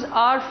schools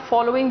are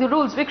following the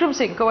rules. Vikram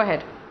Singh, go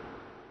ahead.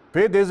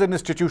 Where there is an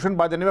institution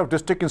by the name of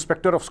District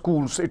Inspector of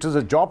Schools. It is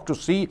a job to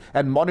see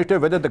and monitor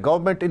whether the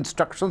government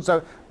instructions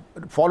are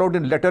followed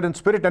in letter and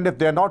spirit, and if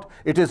they are not,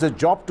 it is a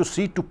job to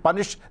see to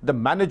punish the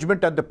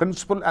management and the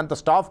principal and the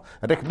staff,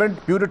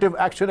 recommend punitive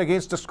action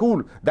against the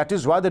school. That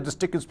is why the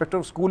District Inspector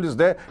of School is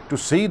there, to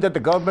see that the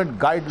government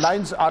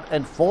guidelines are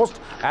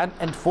enforced and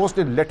enforced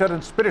in letter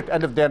and spirit,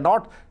 and if they are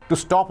not, to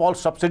stop all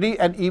subsidy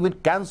and even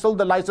cancel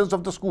the license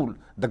of the school.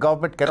 The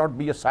government cannot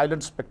be a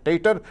silent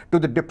spectator to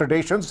the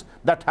depredations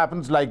that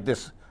happens like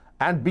this,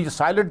 and be a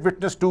silent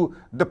witness to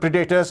the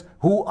predators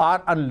who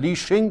are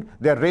unleashing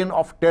their reign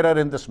of terror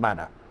in this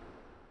manner.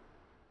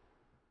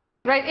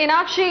 Right,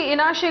 Enakshi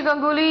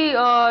Ganguly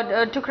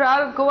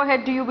Thukral, go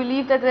ahead. Do you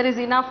believe that there is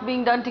enough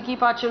being done to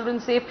keep our children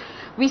safe?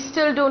 We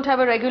still don't have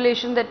a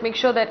regulation that makes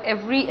sure that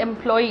every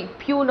employee,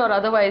 peon or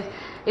otherwise,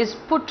 is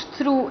put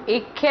through a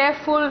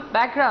careful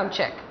background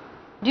check.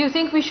 Do you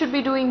think we should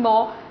be doing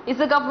more? Is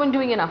the government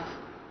doing enough?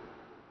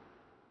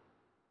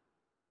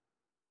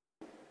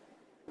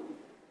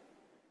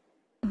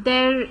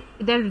 There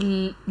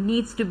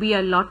needs to be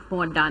a lot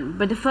more done.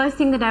 But the first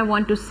thing that I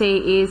want to say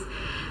is,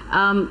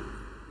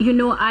 you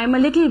know, I'm a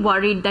little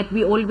worried that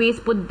we always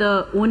put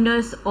the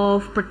onus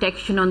of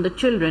protection on the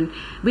children.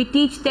 We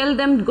tell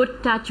them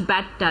good touch,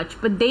 bad touch,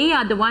 but they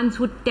are the ones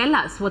who tell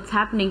us what's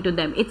happening to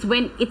them. It's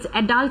when it's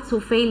adults who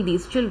fail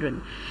these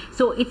children.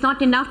 So it's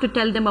not enough to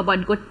tell them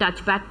about good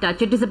touch, bad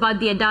touch. It is about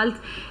the adults,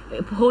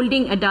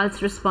 holding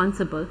adults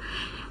responsible.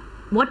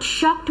 What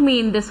shocked me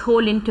in this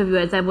whole interview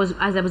as I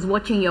was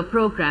watching your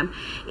program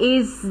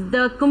is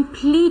the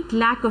complete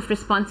lack of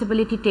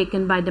responsibility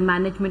taken by the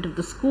management of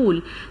the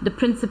school, the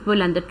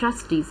principal and the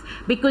trustees,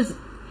 because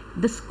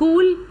the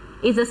school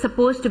is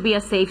supposed to be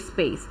a safe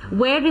space.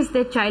 Where is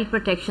their child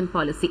protection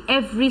policy?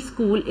 Every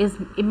school is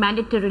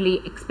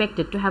mandatorily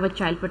expected to have a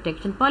child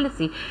protection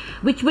policy,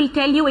 which will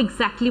tell you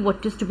exactly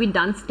what is to be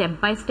done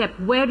step by step.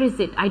 Where is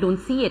it? I don't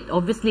see it.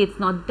 Obviously, it's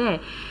not there.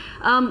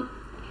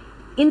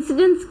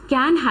 Incidents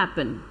can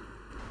happen.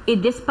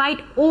 Despite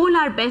all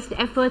our best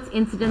efforts,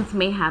 incidents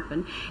may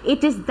happen.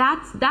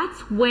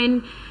 That's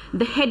when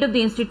the head of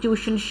the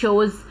institution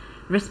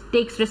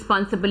takes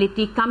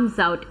responsibility, comes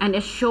out and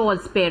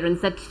assures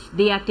parents that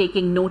they are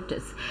taking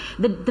notice.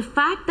 The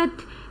fact that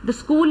the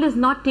school is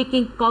not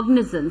taking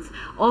cognizance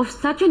of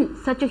such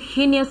a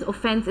heinous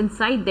offence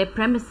inside their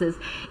premises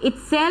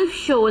itself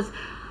shows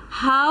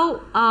how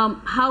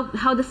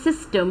the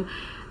system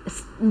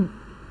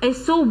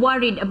is so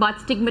worried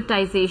about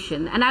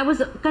stigmatization. And I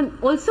was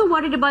also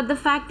worried about the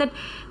fact that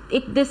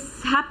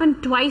this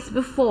happened twice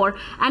before,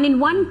 and in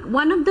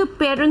one of the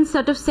parents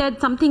sort of said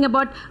something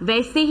about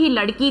 "Waise hi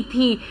ladki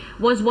thi"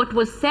 was what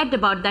was said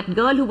about that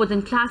girl who was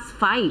in class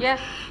 5. Yes.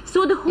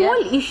 So the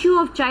whole issue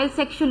of child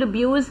sexual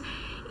abuse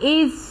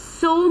is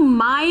so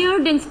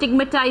mired in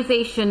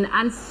stigmatization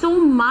and so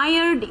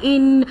mired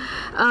in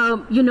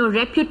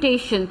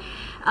reputation.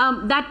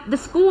 That the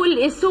school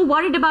is so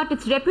worried about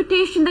its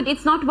reputation that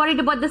it's not worried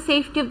about the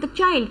safety of the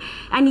child.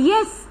 And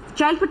yes,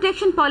 child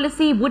protection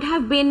policy would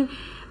have been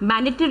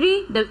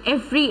mandatory.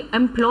 Every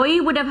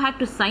employee would have had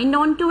to sign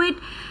on to it.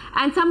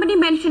 And somebody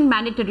mentioned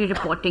mandatory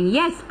reporting.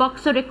 Yes,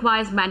 POCSO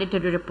requires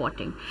mandatory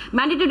reporting.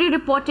 Mandatory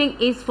reporting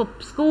is for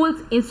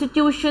schools,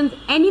 institutions,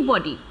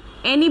 anybody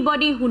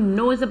who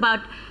knows about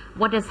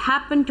what has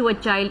happened to a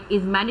child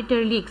is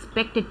mandatorily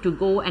expected to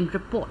go and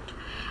report.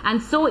 And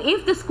so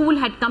if the school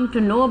had come to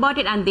know about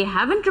it and they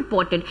haven't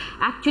reported,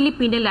 actually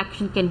penal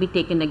action can be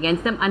taken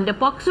against them under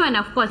POCSO. And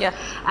of course,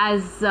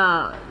 as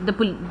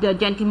the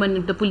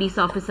gentleman, the police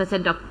officer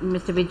said,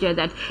 Mr. Vijay,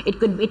 that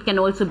it can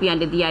also be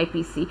under the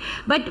IPC.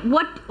 But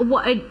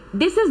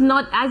this is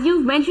not, as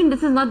you've mentioned,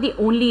 this is not the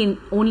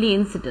only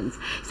incidents.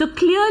 So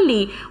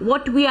clearly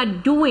what we are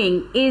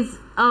doing is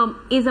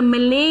a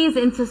malaise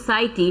in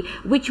society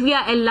which we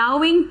are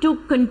allowing to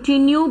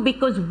continue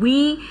because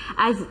we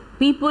as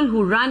people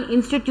who run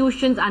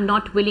institutions are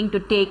not willing to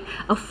take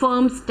a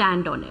firm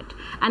stand on it.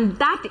 And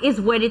that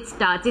is where it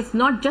starts. It's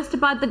not just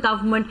about the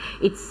government,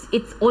 it's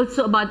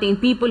also about the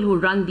people who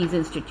run these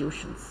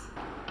institutions.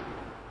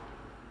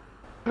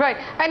 Right,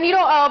 and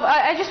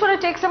I just want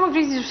to take some of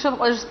these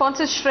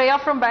responses. Shreya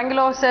from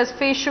Bangalore says,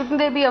 shouldn't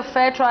there be a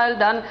fair trial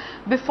done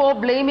before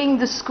blaming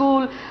the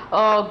school?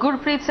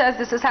 Gurpreet says,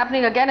 this is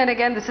happening again and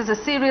again. This is a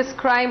serious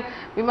crime.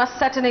 We must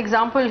set an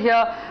example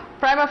here.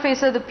 Prima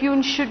facie, the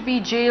peon should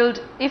be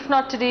jailed, if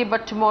not today,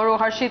 but tomorrow.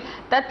 Harshit,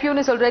 that peon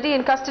is already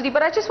in custody.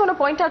 But I just want to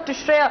point out to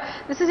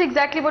Shreya, this is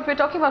exactly what we're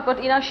talking about, what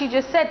Enakshi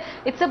just said.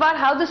 It's about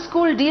how the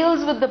school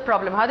deals with the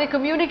problem, how they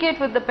communicate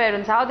with the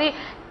parents, how they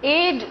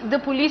aid the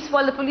police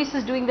while the police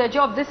is doing their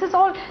job. This is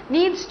all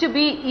needs to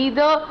be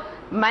either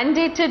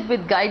mandated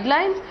with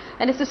guidelines,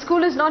 and if the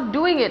school is not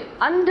doing it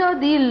under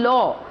the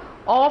law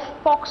of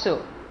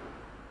POCSO,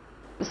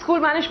 the school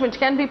management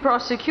can be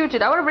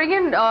prosecuted. I want to bring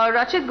in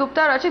Rachit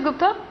Gupta. Rachit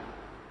Gupta?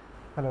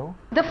 Hello.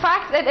 The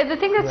fact that the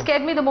thing that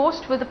scared me the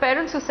most was the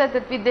parents who said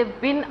that there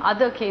have been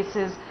other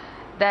cases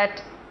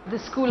that the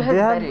school has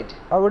buried.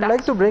 I would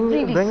like to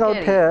bring out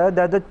here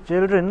that the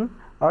children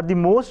are the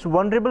most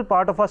vulnerable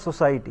part of our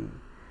society.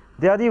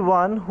 They are the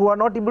one who are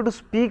not able to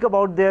speak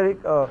about their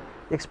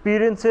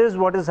experiences,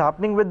 what is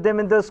happening with them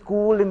in the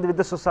school, with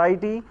the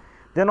society.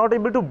 They are not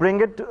able to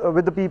bring it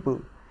with the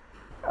people.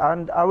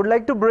 And I would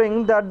like to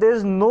bring that there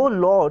is no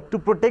law to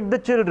protect the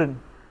children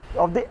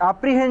of the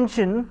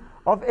apprehension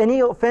of any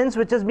offense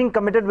which has been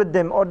committed with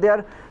them, or they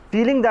are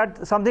feeling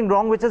that something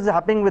wrong which is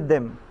happening with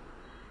them.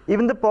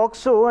 Even the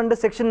POCSO under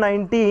section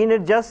 19,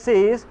 it just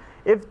says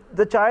if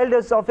the child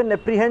is of an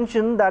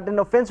apprehension that an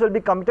offense will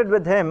be committed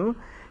with him,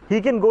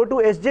 he can go to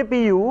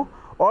SJPU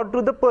or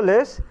to the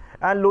police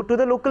and to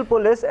the local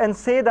police and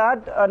say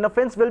that an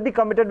offense will be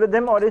committed with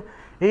him, or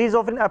he is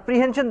of an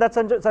apprehension that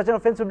such an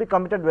offense will be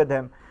committed with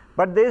him.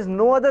 But there is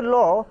no other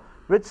law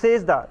which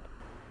says that.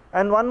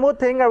 And one more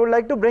thing I would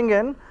like to bring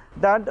in,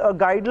 that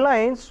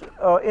guidelines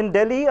in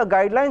Delhi,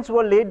 guidelines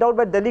were laid out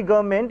by Delhi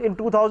government in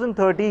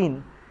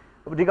 2013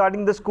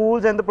 regarding the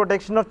schools and the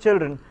protection of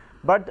children,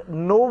 but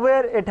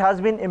nowhere it has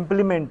been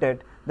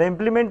implemented. The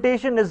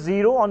implementation is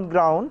zero on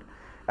ground,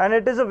 and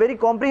it is a very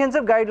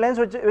comprehensive guidelines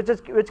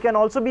which can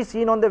also be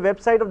seen on the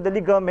website of Delhi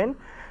government,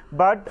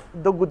 but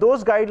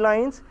those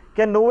guidelines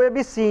can nowhere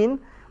be seen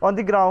on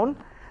the ground.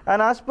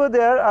 And as per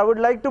there, I would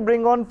like to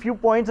bring on few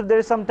points if there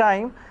is some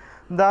time,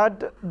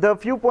 that the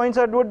few points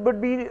that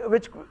would be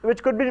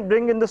which could be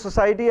bring in the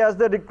society as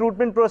the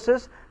recruitment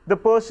process. The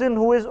person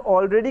who is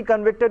already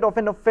convicted of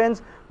an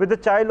offence with the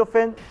child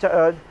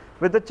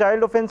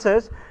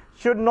offences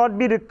should not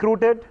be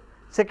recruited.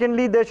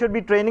 Secondly, there should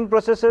be training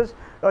processes.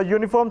 A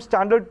uniform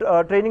standard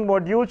training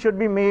module should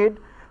be made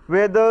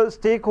where the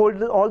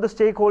stakeholders, all the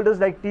stakeholders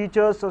like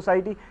teachers,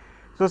 society,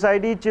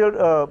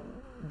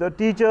 the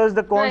teachers,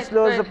 the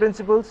counsellors, the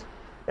principals,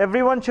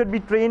 everyone should be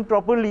trained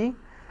properly.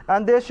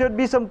 And there should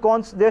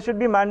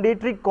be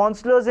mandatory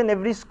counsellors in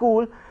every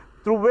school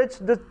through which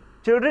the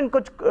children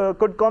could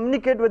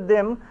communicate with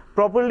them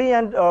properly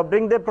and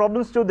bring their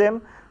problems to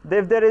them.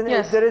 If there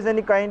is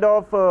any kind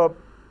of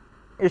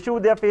issue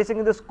they are facing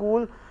in the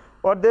school,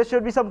 or there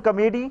should be some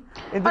committee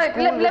in the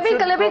school.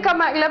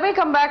 Let me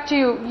come back to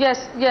you.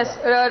 Yes.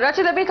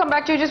 Rachit, let me come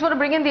back to you. Just want to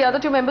bring in the other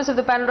two members of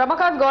the panel.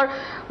 Ramakanth Gaur,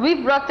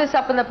 we've brought this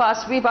up in the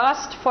past. We've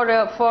asked for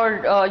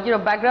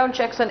background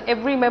checks on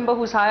every member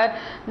who's hired,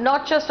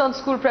 not just on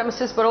school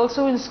premises, but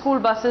also in school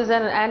buses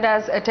and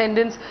as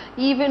attendants,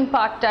 even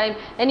part-time.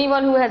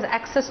 Anyone who has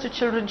access to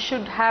children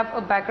should have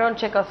a background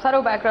check, a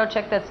thorough background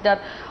check that's done.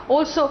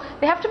 Also,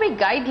 they have to make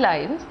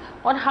guidelines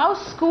on how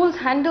schools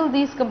handle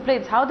these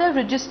complaints, how they're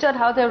registered,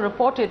 how they're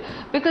reported,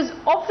 because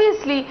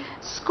obviously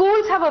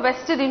schools have a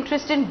vested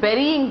interest in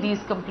burying these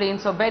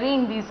complaints or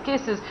burying these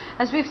cases,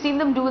 as we've seen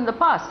them do in the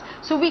past.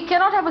 So we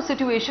cannot have a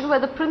situation where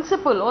the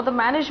principal or the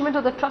management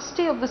or the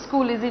trustee of the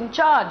school is in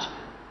charge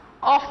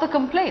of the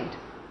complaint.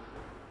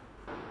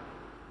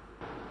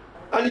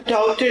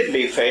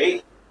 Undoubtedly,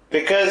 Faye,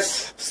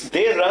 because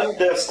they run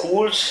their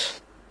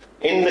schools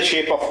in the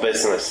shape of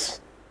business.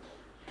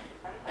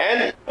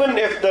 And even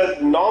if the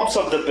norms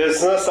of the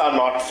business are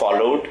not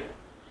followed,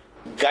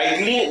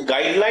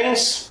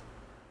 guidelines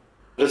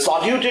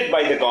resoluted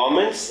by the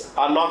governments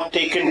are not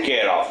taken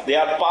care of. They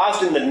are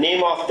passed in the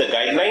name of the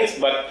guidelines,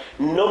 but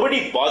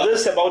nobody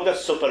bothers about the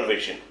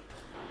supervision.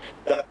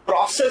 The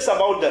process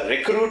about the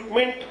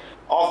recruitment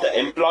of the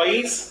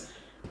employees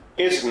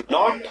is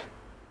not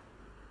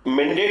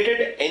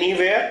mandated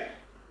anywhere,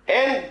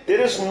 and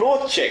there is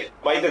no check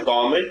by the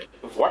government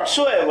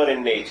whatsoever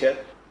in nature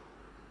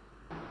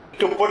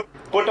to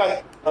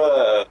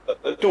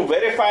to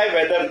verify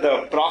whether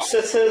the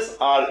processes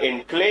are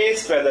in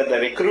place, whether the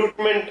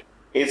recruitment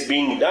is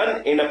being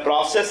done in a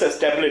process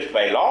established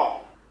by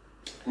law.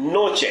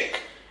 No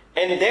check.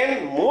 And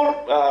then more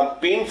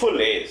painful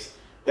is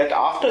that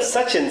after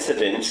such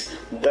incidents,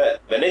 the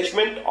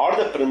management or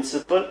the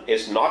principal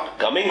is not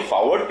coming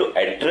forward to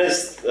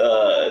address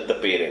the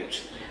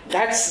parents.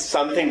 That's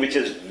something which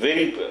is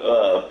very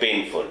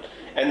painful.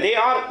 And they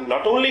are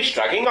not only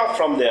shrugging off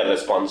from their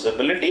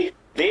responsibility,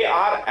 they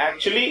are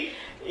actually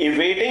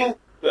evading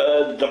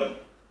the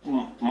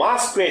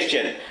mass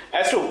question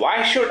as to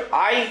why should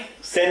I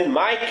send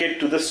my kid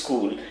to the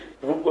school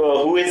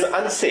who is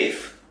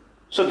unsafe.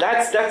 So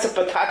that's a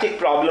pathetic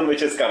problem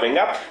which is coming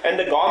up, and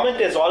the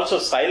government is also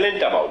silent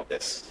about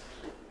this.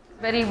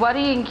 Very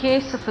worrying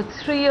case of a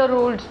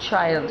 3-year-old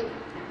child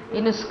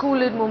in a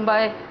school in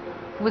Mumbai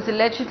who was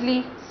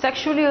allegedly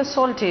sexually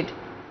assaulted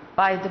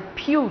by the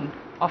peon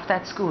of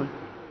that school.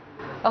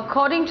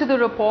 According to the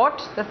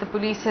report that the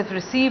police have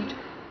received,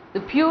 the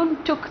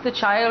peon took the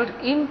child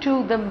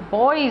into the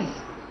boys'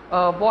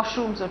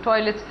 washrooms or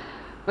toilets,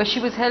 where she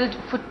was held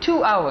for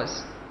 2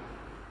 hours.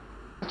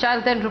 The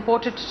child then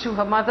reported to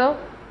her mother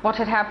what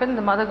had happened.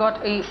 The mother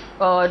got a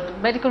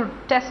medical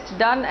test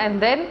done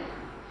and then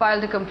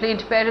filed a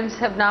complaint. Parents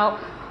have now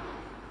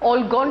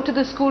all gone to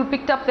the school,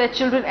 picked up their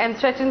children and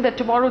threatened that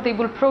tomorrow they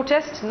will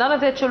protest. None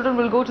of their children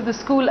will go to the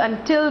school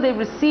until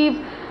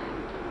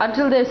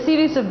their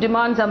series of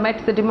demands are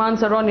met. The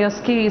demands are on your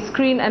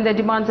screen and their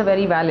demands are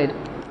very valid.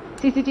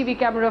 CCTV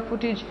camera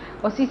footage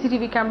or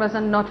CCTV cameras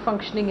are not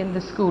functioning in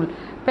the school.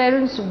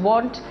 Parents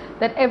want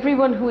that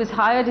everyone who is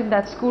hired in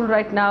that school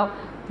right now,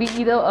 we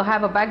either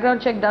have a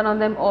background check done on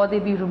them or they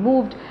be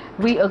removed.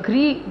 We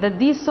agree that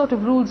these sort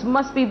of rules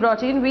must be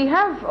brought in. We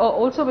have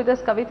also with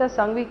us Kavita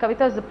Sanghvi.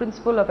 Kavita is the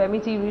principal of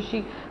MET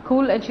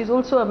Rishikul and she's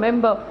also a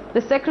member,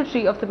 the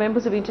secretary of the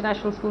Members of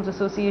International Schools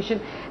Association.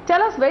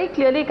 Tell us very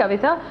clearly,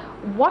 Kavita,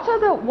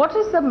 what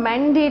is the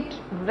mandate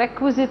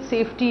requisite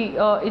safety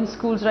in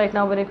schools right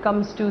now when it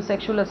comes to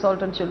sexual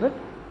assault on children?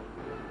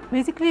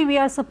 Basically, we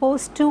are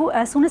supposed to,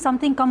 as soon as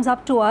something comes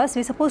up to us,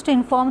 we're supposed to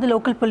inform the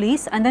local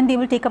police and then they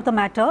will take up the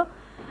matter.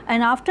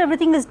 And after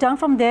everything is done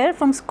from there,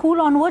 from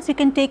school onwards, we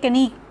can take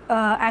any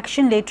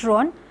action later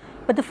on.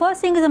 But the first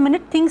thing is the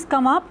minute things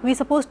come up, we're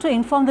supposed to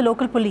inform the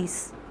local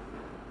police.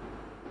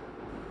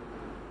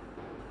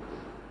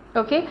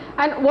 Okay.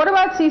 And what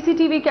about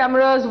CCTV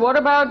cameras? What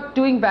about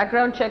doing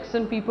background checks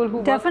on people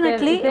who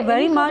definitely work there? Is there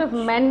any sort of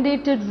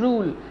mandated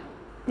rule?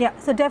 Yeah.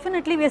 So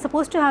definitely we are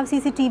supposed to have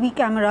CCTV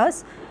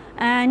cameras,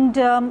 and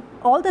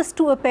all the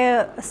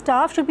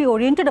staff should be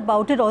oriented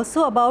about it.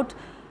 Also about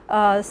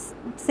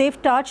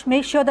safe touch.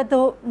 Make sure that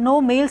no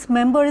male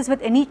member is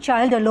with any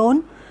child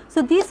alone.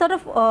 So these sort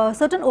of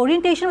certain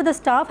orientation with the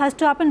staff has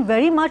to happen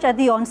very much at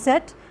the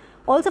onset.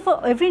 Also,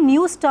 for every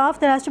new staff,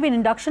 there has to be an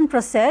induction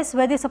process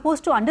where they're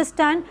supposed to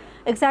understand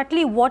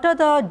exactly what are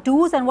the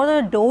do's and what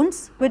are the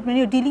don'ts when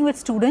you're dealing with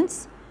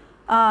students.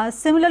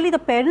 Similarly, the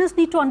parents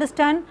need to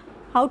understand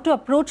how to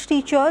approach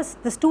teachers.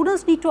 The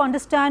students need to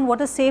understand what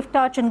is safe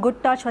touch and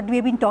good touch that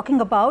we've been talking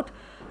about.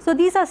 So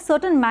these are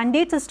certain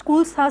mandates that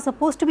schools are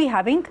supposed to be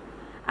having,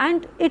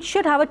 and it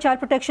should have a child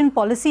protection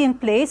policy in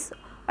place,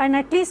 and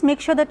at least make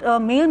sure that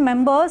male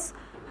members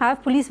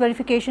have police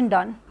verification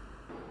done.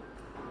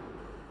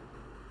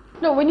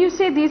 No, when you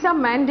say these are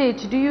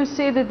mandates, do you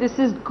say that this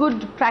is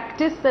good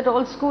practice that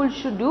all schools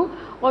should do,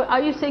 or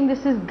are you saying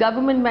this is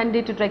government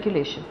mandated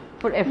regulation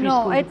for every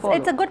school to follow? No,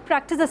 it's a good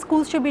practice that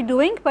schools should be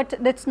doing, but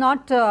it's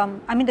not,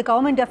 I mean, the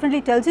government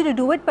definitely tells you to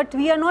do it, but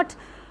we are not,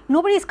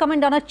 nobody's come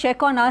and done a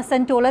check on us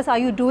and told us, are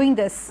you doing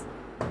this?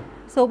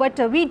 So, but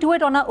we do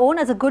it on our own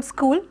as a good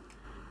school,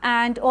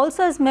 and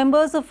also as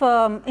members of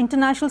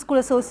International School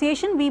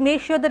Association, we make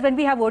sure that when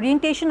we have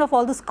orientation of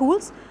all the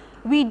schools,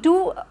 we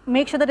do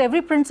make sure that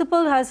every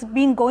principal has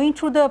been going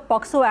through the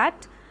POCSO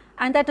Act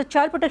and that a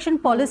child protection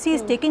policy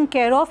is taken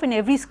care of in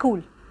every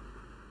school.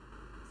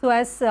 So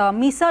as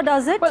MISA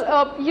does it.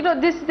 Well, you know,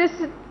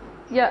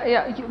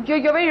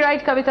 you're very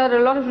right, Kavita. A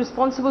lot of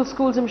responsible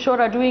schools, I'm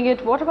sure, are doing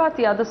it. What about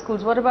the other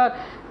schools? What about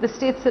the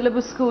state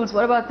syllabus schools?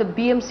 What about the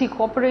BMC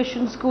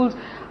corporation schools?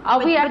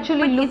 Are we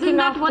actually looking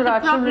after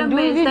our children? Do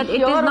we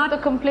hear of the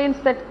complaints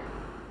that...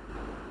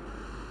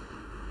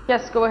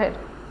 Yes, go ahead.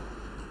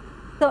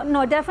 So,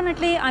 no,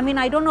 definitely, I mean,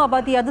 I don't know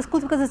about the other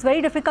schools because it's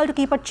very difficult to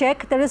keep a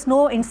check. There is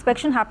no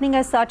inspection happening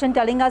as such and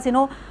telling us, you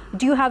know,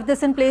 do you have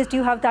this in place, do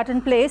you have that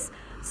in place?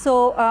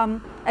 So,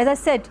 as I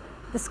said,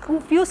 the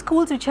few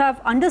schools which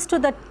have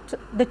understood that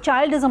the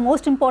child is the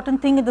most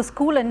important thing in the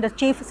school and the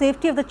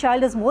safety of the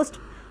child is most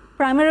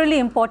primarily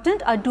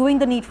important are doing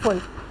the needful.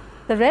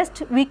 The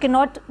rest, we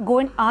cannot go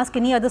and ask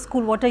any other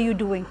school, what are you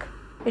doing?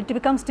 It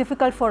becomes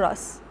difficult for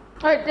us.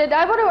 All right,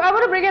 I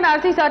want to bring in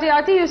Aarti Sathe.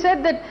 Aarti, you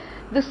said that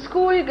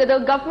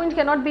the government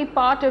cannot be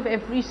part of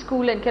every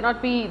school and cannot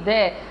be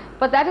there,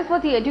 but that is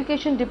what the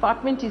education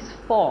department is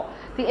for.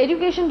 The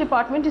education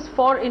department is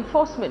for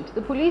enforcement.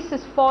 The police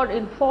is for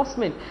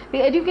enforcement.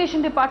 The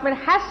education department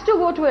has to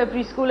go to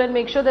every school and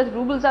make sure that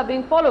rules are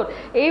being followed.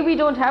 We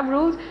don't have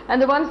rules,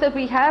 and the ones that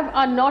we have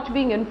are not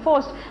being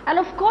enforced. And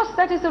of course,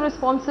 that is the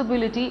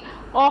responsibility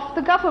of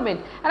the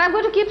government. And I'm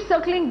going to keep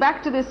circling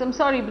back to this, I'm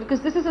sorry,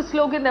 because this is a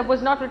slogan that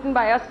was not written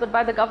by us but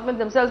by the government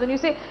themselves. When you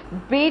say,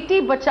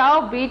 Beti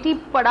Bachao,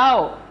 Beti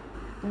Padhao,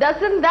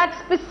 doesn't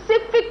that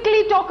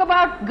specifically talk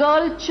about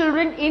girl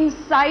children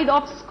inside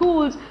of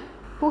schools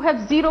who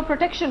have zero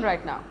protection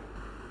right now?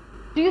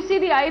 Do you see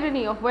the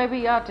irony of where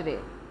we are today?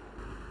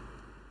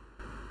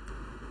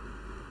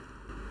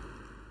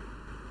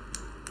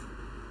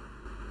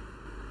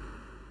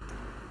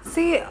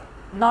 See,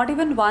 not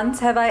even once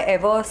have I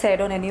ever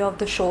said on any of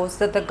the shows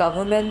that the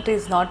government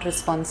is not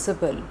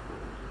responsible.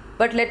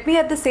 But let me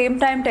at the same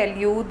time tell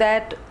you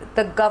that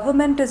the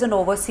government is an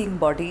overseeing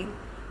body.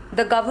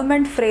 The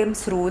government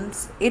frames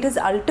rules. It is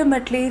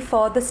ultimately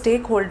for the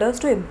stakeholders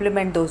to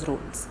implement those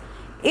rules.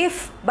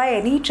 If by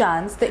any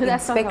chance the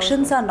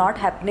inspections are not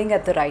happening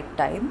at the right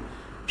time,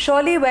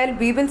 surely, well,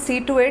 we will see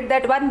to it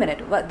that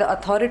the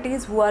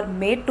authorities who are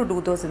made to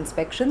do those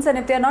inspections, and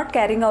if they are not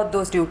carrying out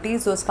those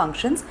duties, those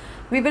functions,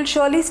 we will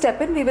surely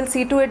step in. We will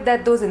see to it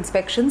that those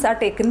inspections are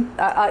taken,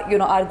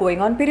 are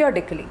going on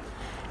periodically.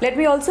 Let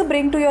me also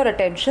bring to your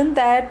attention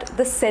that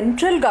the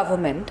central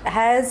government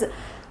has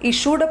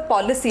issued a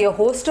policy, a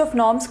host of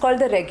norms called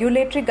the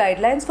Regulatory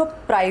Guidelines for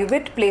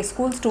Private Play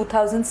Schools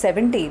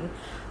 2017,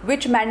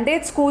 which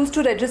mandates schools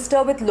to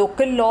register with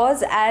local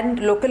laws and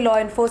local law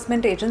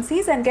enforcement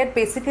agencies and get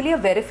basically a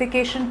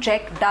verification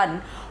check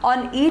done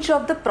on each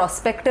of the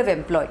prospective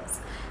employees.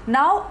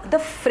 Now, the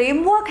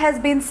framework has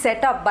been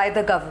set up by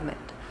the government.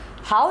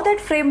 How that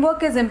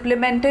framework is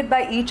implemented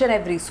by each and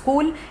every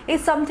school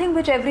is something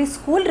which every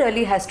school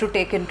really has to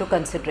take into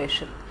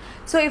consideration.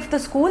 So if the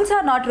schools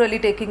are not really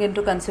taking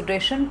into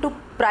consideration, to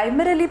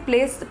primarily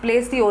place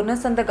the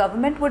onus on the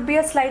government would be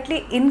a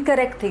slightly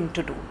incorrect thing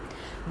to do.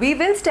 We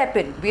will step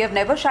in. We have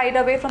never shied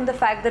away from the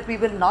fact that we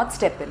will not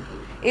step in.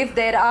 If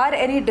there are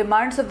any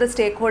demands of the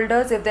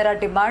stakeholders, if there are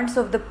demands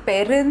of the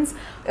parents,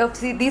 of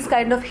these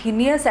kind of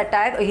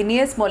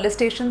heinous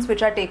molestations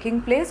which are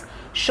taking place,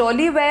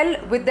 surely, well,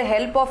 with the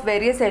help of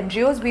various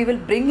NGOs, we will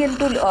bring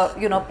into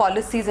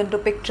policies into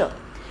picture.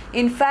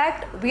 In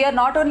fact, we are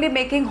not only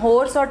making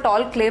hoarse or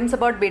tall claims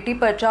about Beti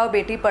Bachao,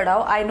 Beti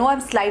Padhao. I know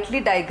I'm slightly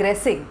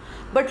digressing,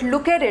 but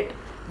look at it.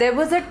 There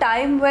was a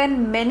time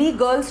when many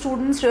girl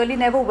students really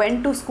never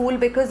went to school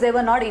because there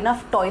were not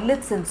enough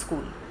toilets in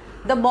school.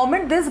 The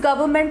moment this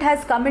government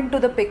has come into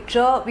the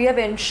picture, we have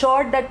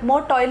ensured that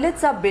more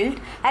toilets are built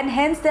and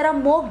hence there are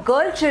more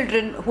girl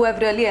children who have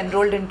really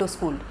enrolled into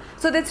school.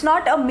 So it's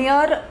not a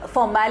mere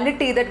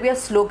formality that we are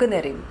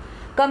sloganeering.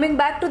 Coming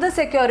back to the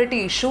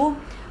security issue,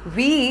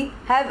 we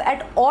have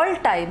at all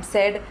times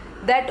said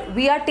that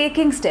we are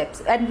taking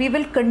steps and we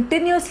will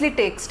continuously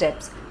take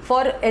steps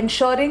for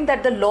ensuring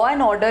that the law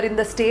and order in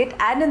the state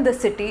and in the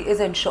city is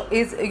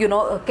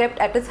kept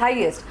at its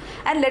highest.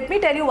 And let me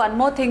tell you one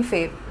more thing,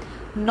 Faye.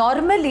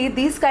 Normally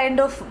these kind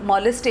of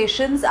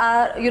molestations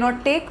are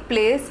take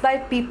place by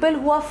people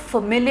who are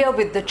familiar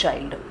with the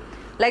child.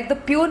 Like the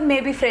peon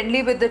may be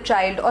friendly with the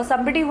child, or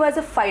somebody who has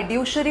a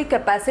fiduciary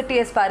capacity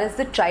as far as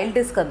the child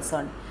is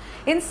concerned.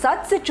 In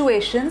such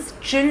situations,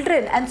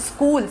 children and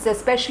schools,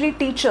 especially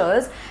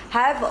teachers,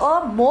 have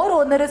a more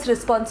onerous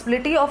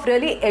responsibility of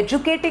really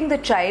educating the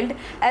child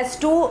as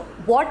to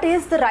what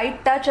is the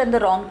right touch and the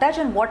wrong touch,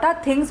 and what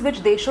are things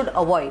which they should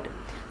avoid.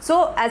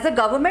 So as a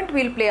government,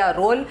 we'll play our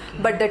role,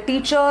 but the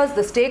teachers,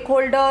 the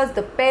stakeholders,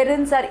 the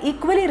parents are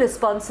equally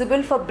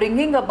responsible for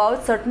bringing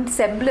about certain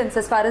semblance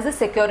as far as the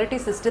security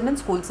system in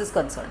schools is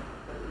concerned.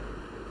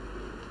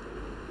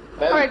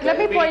 All right, let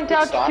me point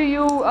out to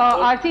you,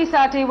 Aarti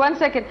Sathe, 1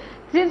 second.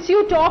 Since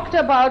you talked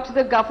about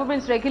the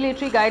government's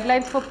regulatory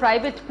guidelines for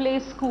private play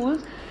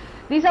schools,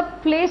 these are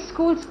play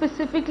schools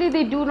specifically,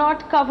 they do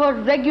not cover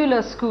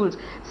regular schools.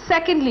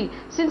 Secondly,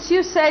 since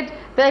you said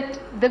that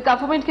the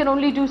government can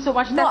only do so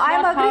much, no,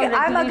 I'm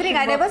agreeing.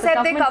 I never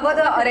said they cover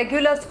the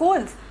regular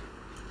schools.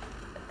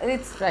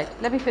 It's right.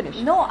 Let me finish.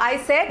 No, I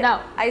said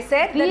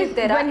that if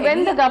there are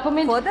any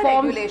further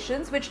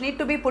regulations which need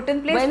to be put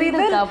in place, we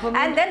will.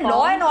 And then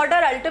law and order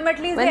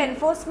ultimately the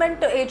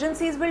enforcement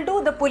agencies will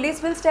do. The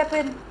police will step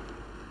in.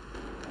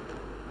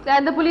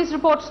 And the police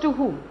reports to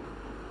whom?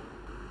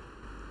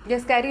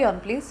 Yes, carry on,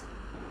 please.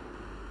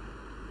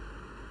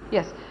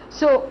 Yes.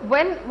 So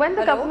when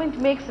the government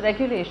makes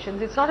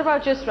regulations, it's not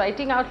about just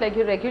writing out like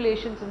your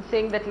regulations and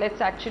saying that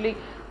let's actually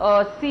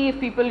see if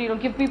people,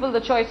 give people the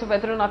choice of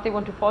whether or not they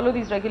want to follow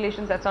these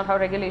regulations. That's not how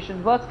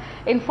regulation works.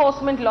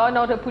 Enforcement, law and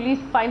order, police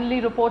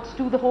finally reports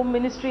to the Home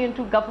Ministry and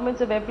to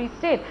governments of every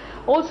state.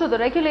 Also, the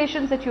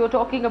regulations that you're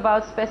talking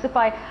about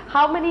specify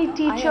how many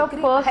teacher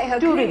per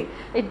student.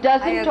 It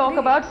doesn't talk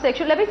about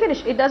sexual, let me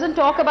finish. It doesn't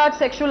talk about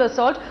sexual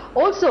assault.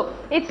 Also,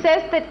 it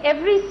says that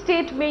every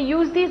state may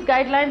use these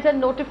guidelines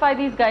and notify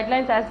these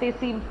guidelines as they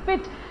seem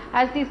fit,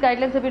 as these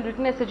guidelines have been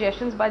written as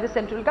suggestions by the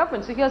central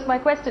government. So here's my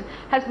question.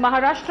 Has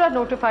Maharashtra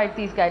notified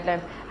these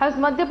guidelines? Has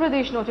Madhya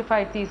Pradesh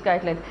notified these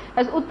guidelines?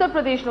 Has Uttar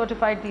Pradesh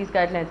notified these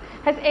guidelines?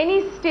 Has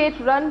any state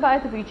run by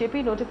the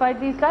BJP notified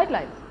these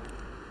guidelines?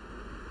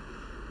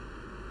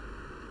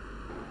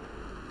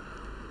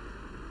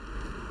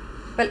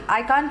 Well,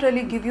 I can't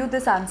really give you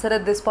this answer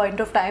at this point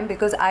of time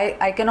because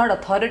I cannot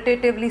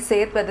authoritatively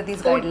say whether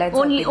these guidelines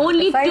have been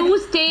notified. Only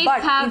 2 states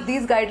have. If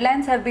these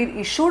guidelines have been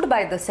issued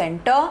by the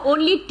centre,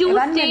 only 2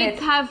 states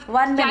have.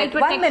 One minute.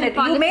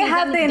 You may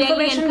have the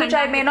information which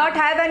I may not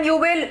have, and you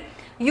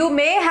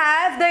may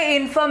have the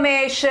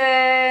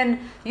information.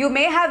 You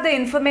may have the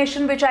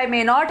information which I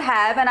may not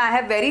have, and I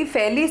have very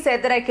fairly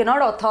said that I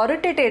cannot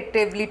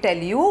authoritatively tell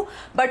you.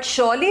 But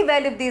surely,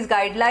 well, if these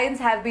guidelines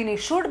have been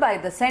issued by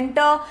the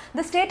centre,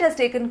 the state has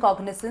taken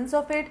cognizance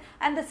of it,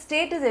 and the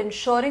state is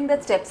ensuring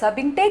that steps are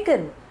being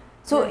taken.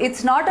 So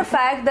it's not a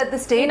fact that the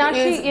state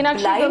is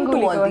blind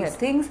to all these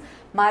things.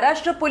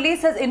 Maharashtra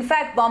police has, in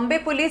fact, Bombay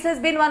police has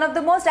been one of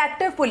the most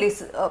active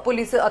police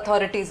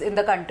authorities in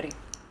the country.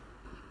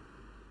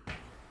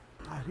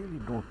 I really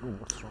don't know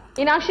what's wrong.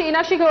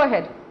 Enakshi, go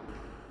ahead.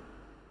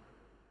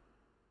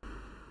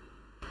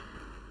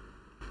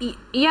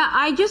 Yeah,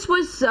 I just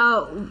was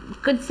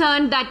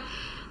concerned that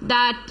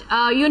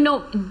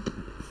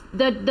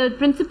the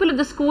principal of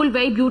the school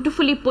very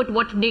beautifully put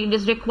what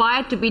is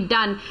required to be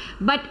done,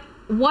 but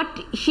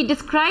what she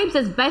describes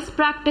as best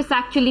practice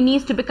actually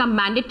needs to become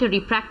mandatory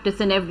practice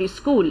in every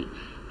school.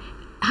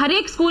 हर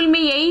एक school में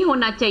यही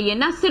होना चाहिए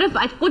ना, सिर्फ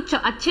कुछ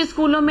अच्छे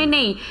स्कूलों में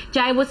नहीं,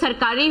 चाहे वो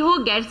सरकारी हो,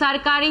 गैर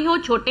सरकारी हो,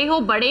 छोटे हो,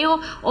 बड़े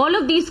हो, all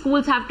of these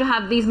schools have to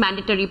have these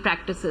mandatory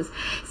practices.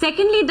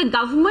 Secondly, the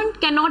government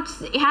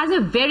has a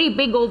very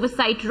big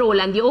oversight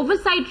role, and the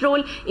oversight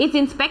role is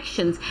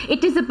inspections.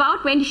 It is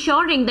about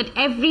ensuring that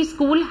every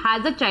school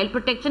has a child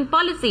protection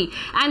policy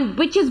and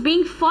which is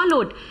being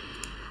followed.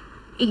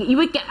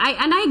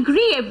 I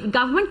agree,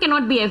 government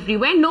cannot be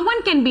everywhere, no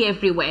one can be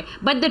everywhere,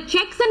 but the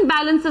checks and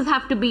balances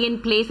have to be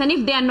in place, and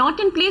if they are not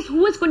in place,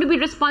 who is going to be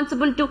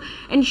responsible to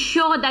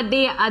ensure that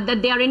they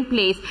are in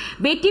place?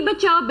 Beti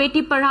Bachao,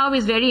 Beti Padhao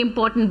is very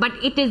important, but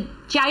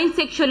child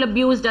sexual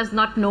abuse does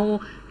not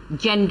know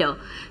gender.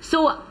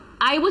 So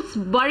I was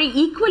worried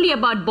equally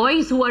about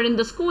boys who are in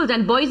the schools,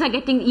 and boys are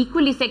getting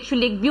equally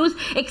sexually abused,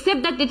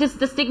 except that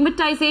the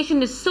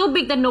stigmatization is so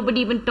big that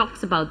nobody even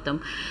talks about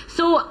them.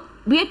 So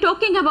we are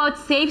talking about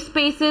safe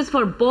spaces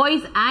for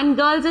boys and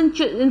girls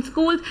in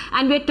schools,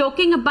 and we are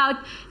talking about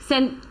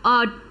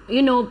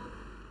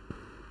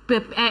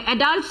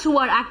adults who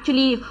are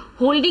actually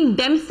holding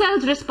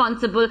themselves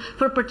responsible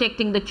for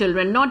protecting the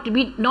children. Not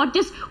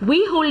just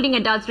we holding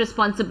adults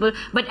responsible,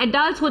 but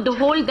adults who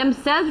hold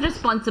themselves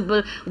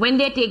responsible when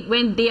they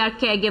are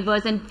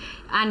caregivers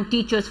and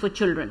teachers for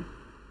children.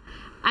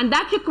 And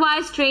that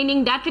requires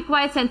training, that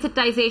requires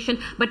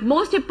sensitization, but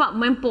most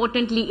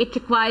importantly, it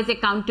requires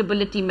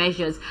accountability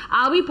measures.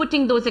 Are we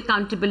putting those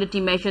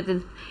accountability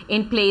measures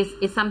in place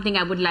is something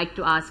I would like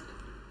to ask.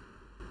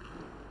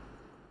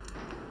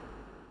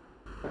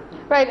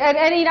 Right, and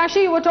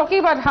Enakshi, you were talking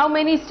about how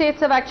many states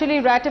have actually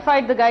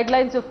ratified the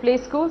guidelines of play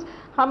schools.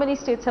 How many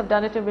states have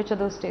done it, and which are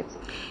those states?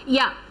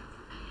 Yeah.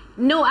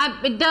 No,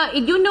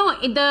 the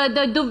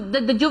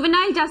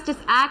Juvenile Justice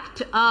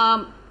Act,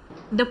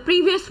 the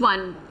previous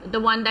one, the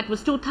one that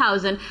was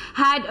 2000,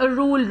 had a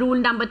rule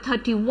number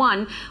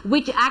 31,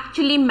 which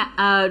actually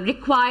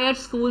required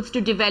schools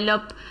to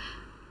develop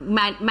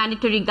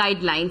mandatory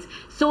guidelines.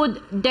 So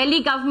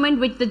Delhi government,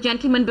 which the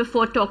gentleman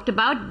before talked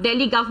about,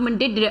 Delhi government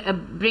did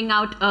bring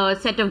out a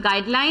set of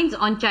guidelines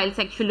on child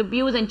sexual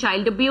abuse and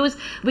child abuse,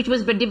 which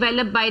was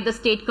developed by the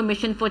State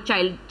Commission for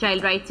Child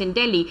Rights in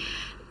Delhi.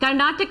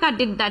 Karnataka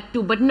did that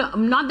too, but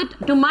not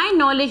that, to my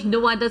knowledge,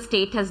 no other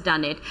state has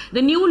done it.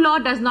 The new law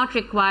does not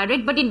require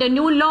it, but in the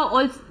new law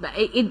also,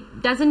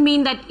 it doesn't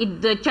mean that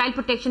the child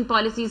protection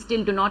policies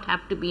still do not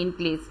have to be in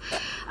place.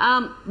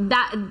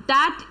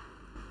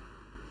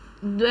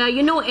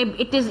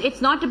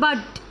 It's not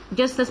about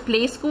just the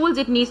play schools,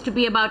 it needs to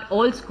be about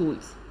all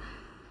schools.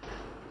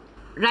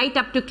 Right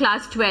up to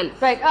class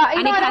 12. Right.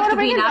 And it has to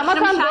be in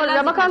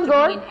Ramakanth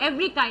Gaur. In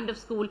every kind of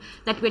school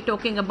that we're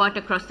talking about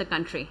across the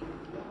country.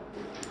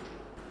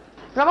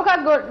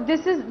 Ramakanth Gaur,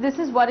 this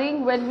is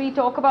worrying when we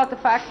talk about the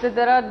fact that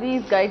there are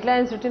these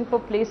guidelines written for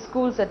play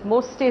schools that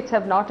most states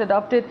have not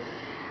adopted.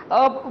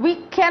 We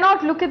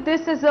cannot look at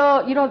this as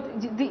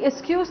the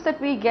excuse that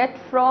we get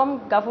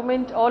from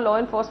government or law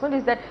enforcement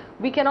is that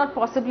we cannot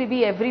possibly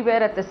be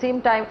everywhere at the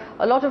same time.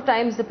 A lot of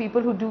times the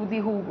people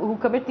who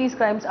commit these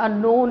crimes are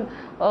known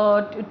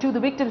to the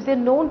victims. They're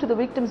known to the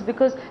victims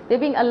because they're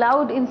being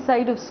allowed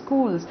inside of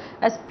schools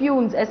as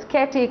peons, as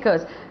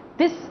caretakers.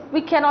 This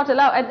we cannot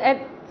allow,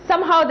 and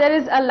somehow there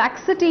is a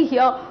laxity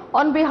here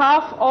on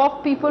behalf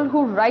of people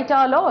who write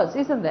our laws,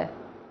 isn't there?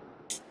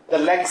 The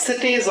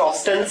laxity is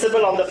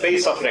ostensible on the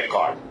face of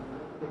record,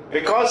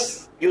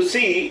 because you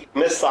see,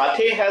 Ms.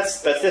 Sathe has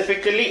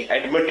specifically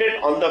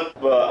admitted on the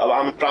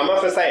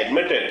prima facie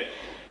admitted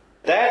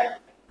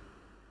that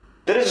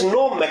there is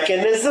no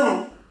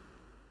mechanism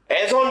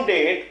as on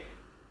date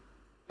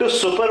to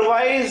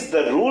supervise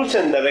the rules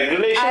and the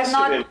regulations.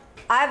 I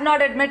have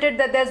not admitted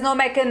that there's no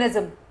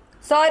mechanism.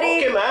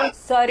 Sorry, okay, ma'am.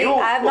 Sorry,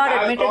 I have not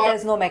admitted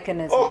there's no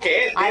mechanism.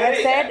 Okay. I have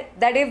said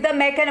that if the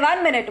mechanism,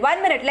 one minute,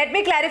 let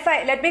me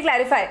clarify.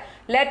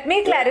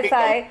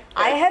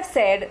 I have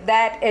said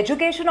that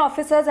education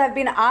officers have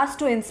been asked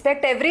to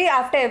inspect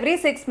after every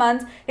 6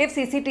 months if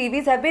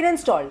CCTVs have been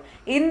installed.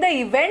 In the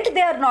event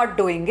they are not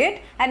doing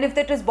it, and if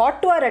that is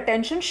brought to our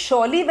attention,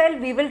 surely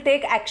we will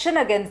take action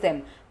against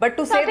them. But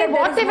to say that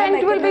what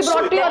event will be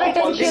brought to your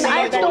attention? I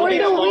have told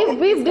you,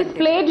 we've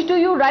displayed to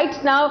you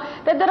right now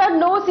that there are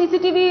no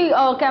CCTV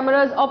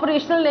cameras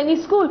operational in any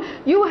school.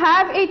 You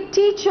have a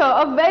teacher,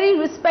 a very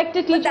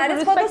respected teacher, that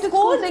is for the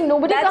schools. Saying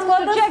nobody That's comes for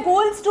to the check.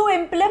 Schools to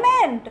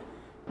implement.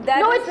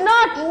 No, it's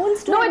not.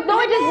 No,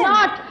 it is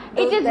not.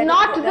 It is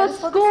not the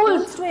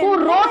schools who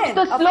wrote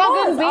the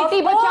slogan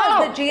 "Beti Bachao."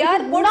 The GR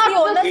puts the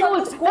onus on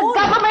the school. The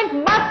government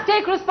must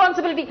take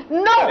responsibility.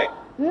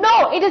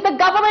 No, it is the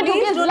government who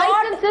gives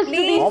licenses to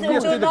these schools.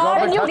 Obviously, the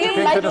government has to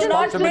take the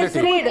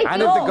responsibility.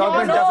 And if the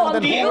government doesn't,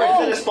 then who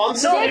will?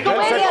 Take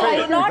away their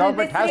license. The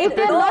government has to If take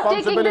they're not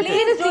taking it responsibility.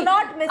 seriously,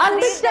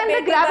 understand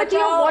the gravity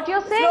of what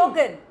you're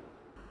saying.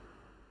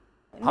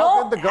 How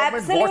can the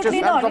government wash its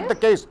hands of the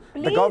case?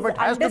 The government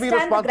has to be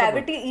responsible. The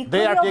gravity equally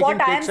They are of taking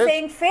what I am cases.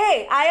 saying,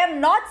 Faye. I am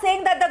not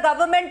saying that the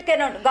government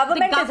cannot.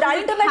 Government is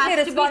ultimately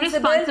has to be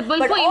responsible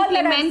but for all that I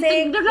am implementing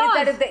saying the is laws.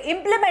 that if the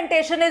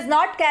implementation is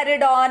not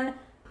carried on.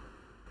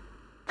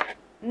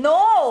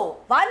 No,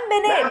 1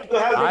 minute.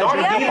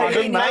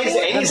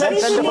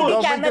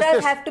 CCTV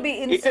cameras have to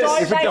be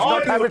installed by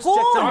all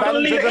schools.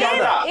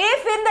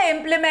 If in the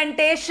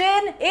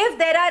implementation, if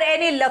there are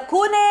any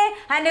lacunae,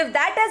 and if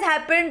that has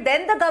happened,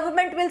 then the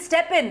government will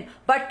step in.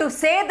 But to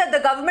say that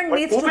the government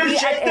needs to be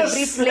at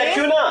every place,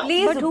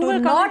 please do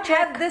not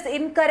have this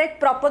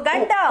incorrect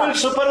propaganda. Who will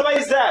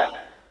supervise that?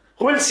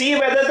 Who will see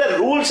whether the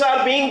rules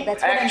are being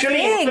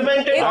actually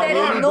implemented? If there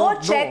is no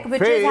check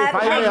which is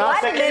happening,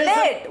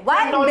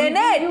 1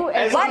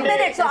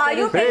 minute. So are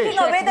you taking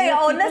away the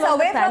onus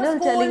away from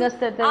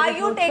schools? Are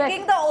you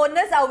taking the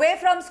onus away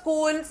from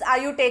schools? Are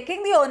you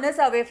taking the onus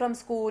away from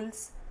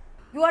schools?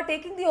 You are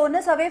taking the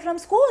onus away from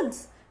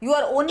schools. You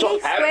are only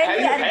squarely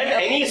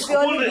and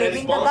purely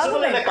blaming the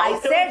government. I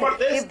said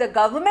if the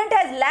government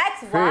has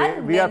lax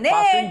 1 we are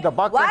passing the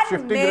buck and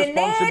shifting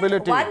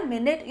responsibility. 1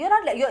 minute. You're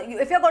not.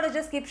 If you're going to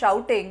just keep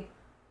shouting.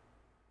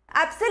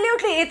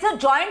 Absolutely, it's a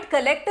joint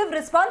collective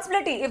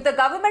responsibility. If the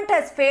government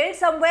has failed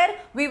somewhere,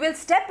 we will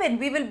step in.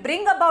 We will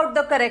bring about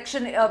the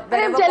correction wherever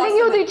I'm telling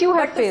you that you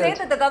have but failed. to say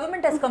that the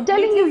government has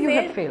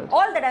completely failed,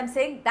 all that I'm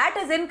saying, that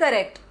is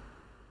incorrect.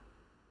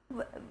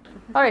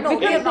 All right,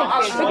 Vikram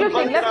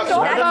Singh, let's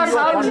talk about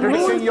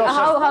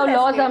how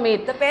laws are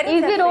made.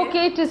 Is it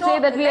okay to say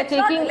that we are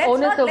taking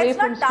onus away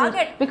from schools?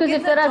 Because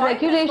if there are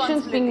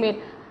regulations being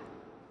made...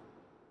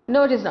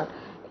 No, it is not.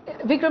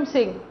 Vikram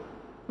Singh,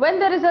 when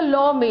there is a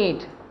law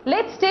made,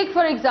 let's take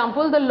for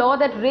example the law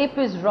that rape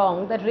is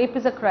wrong, that rape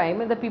is a crime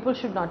and that people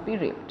should not be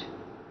raped.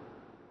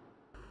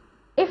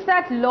 If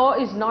that law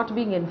is not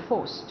being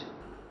enforced,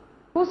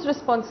 Whose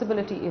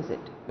responsibility is it,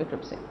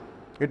 Vikram Singh?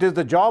 It is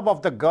the job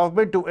of the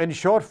government to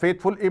ensure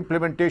faithful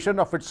implementation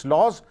of its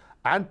laws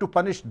and to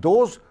punish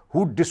those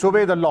who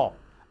disobey the law.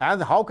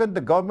 And how can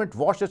the government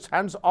wash its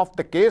hands off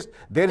the case?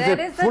 There is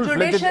a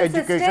full-fledged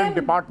Education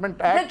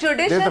Department Act. The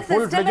judicial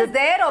system is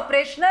there,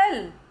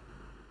 operational.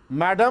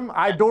 Madam,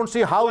 I don't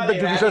see how the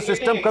judicial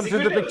system comes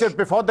into the picture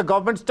before the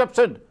government steps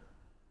in.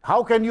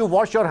 How can you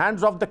wash your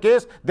hands off the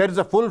case? There is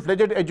a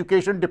full-fledged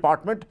Education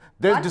Department.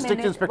 There is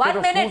District Inspector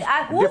of Schools,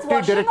 Who's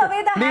washing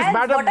away the Please, hands?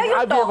 madam, What are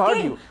you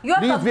talking? You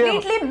are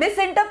completely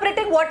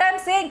misinterpreting what I'm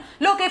saying.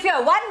 Look, if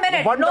you're 1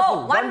 minute,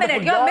 wonderful, one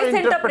minute, you're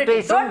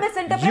misinterpreting. Don't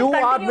misinterpret. You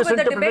are Continue with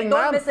the debate.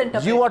 Don't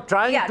misinterpret. You are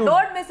trying to.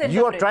 Don't misinterpret.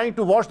 You are trying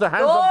to wash the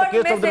hands of the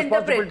case of the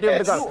responsibility of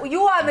the government.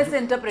 You are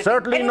misinterpreting.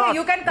 Certainly anyway, not.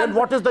 You can then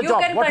what is the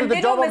job? What is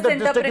the job of the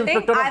District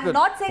Inspector of Schools? I'm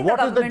not saying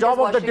what is the job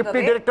of the Deputy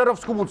away. Director of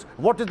Schools?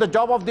 What is the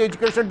job of the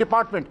Education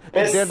Department?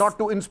 If they are not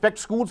to inspect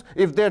schools,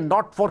 if they are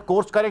not for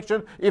course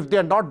correction, if they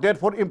are not there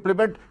for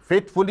implement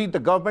faithfully the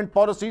government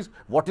policies,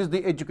 what is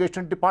the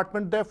Education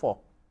Department there for?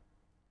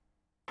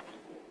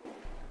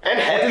 And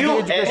have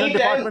you any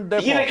time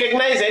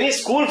recognized any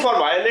school for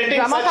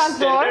violating such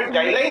standard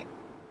guidelines?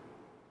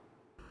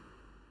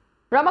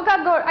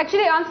 Ramakanth Gaur,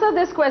 actually answer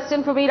this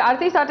question for me.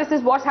 Aarti Sathe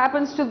says, what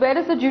happens to, where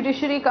does the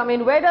judiciary come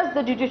in? Where does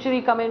the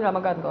judiciary come in,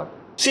 Ramakanth Gaur?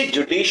 See,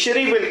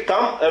 judiciary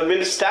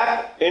will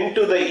step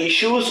into the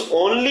issues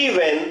only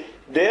when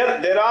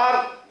there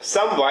are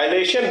some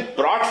violation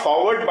brought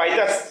forward by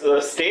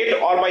the state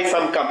or by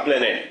some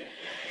complainant.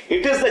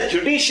 It is the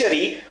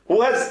judiciary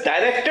who has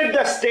directed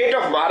the state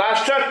of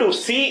Maharashtra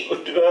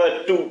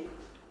to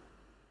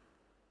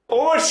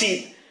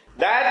oversee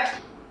that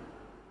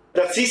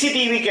the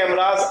CCTV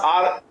cameras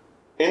are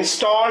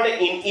installed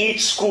in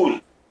each school.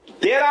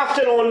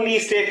 Thereafter only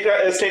state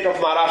of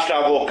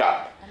Maharashtra woke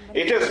up.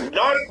 It is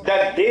not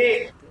that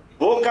they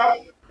woke up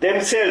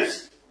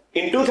themselves.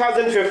 In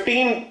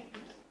 2015,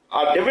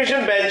 a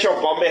division bench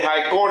of Bombay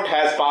High Court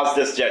has passed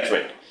this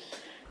judgment.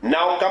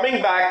 Now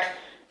coming back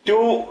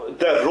to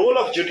the role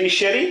of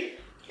judiciary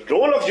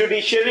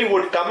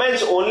would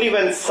commence only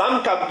when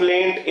some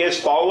complaint is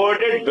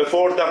forwarded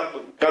before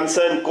the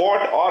concerned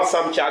court or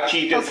some charge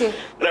sheet is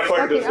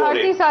referred before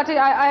Aarti it. Sathe,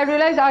 I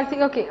realize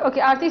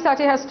Aarti Sathe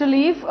has to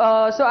leave,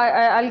 so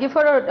I'll give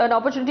her an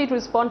opportunity to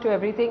respond to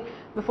everything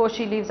before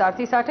she leaves.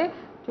 Aarti Sathe, do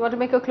you want to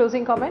make a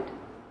closing comment?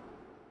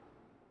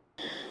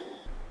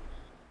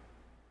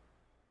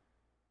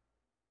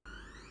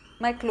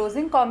 My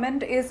closing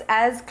comment is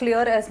as clear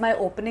as my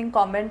opening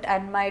comment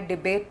and my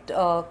debate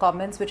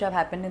comments which have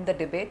happened in the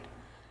debate.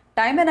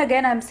 Time and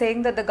again I'm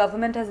saying that the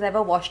government has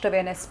never washed away,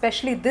 and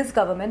especially this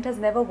government has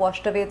never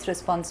washed away its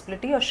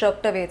responsibility or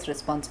shirked away its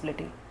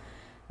responsibility.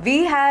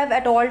 We have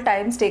at all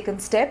times taken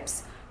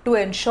steps to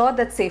ensure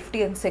that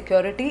safety and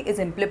security is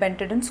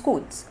implemented in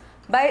schools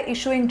by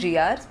issuing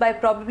GRs, by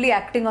probably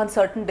acting on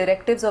certain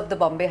directives of the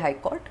Bombay High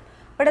Court.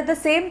 But at the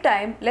same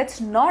time, let's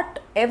not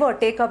ever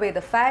take away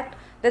the fact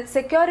that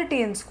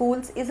security in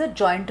schools is a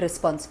joint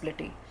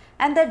responsibility,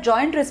 and that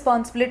joint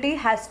responsibility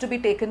has to be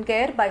taken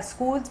care by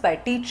schools, by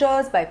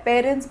teachers, by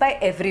parents, by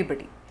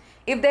everybody.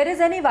 If there is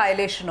any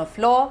violation of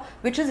law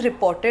which is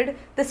reported,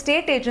 the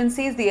state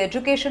agencies, the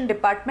education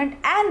department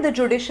and the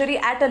judiciary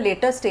at a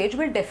later stage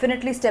will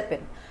definitely step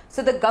in.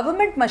 So the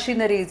government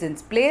machinery is in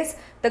place.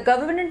 The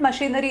government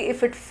machinery,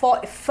 if it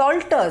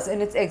falters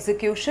in its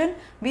execution,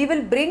 we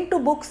will bring to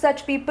book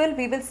such people.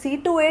 We will see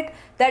to it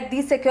that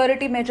these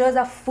security measures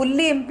are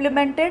fully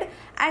implemented,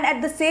 and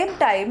at the same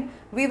time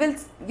we will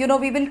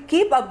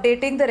keep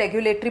updating the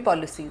regulatory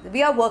policies.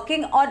 We are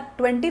working on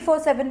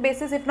 24/7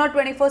 basis, if not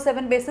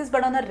 24/7 basis,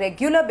 but on a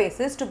regular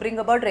basis to bring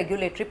about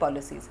regulatory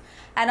policies.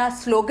 And our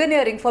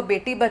sloganeering for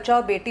Beti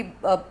Bachao, Beti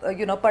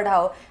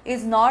Padhao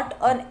is not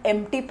an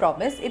empty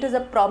promise. It is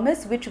a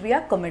promise which we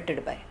are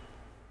committed by.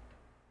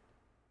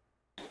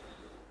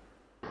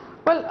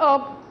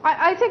 Well,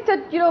 I think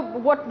that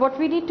what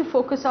we need to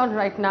focus on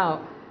right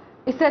now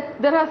is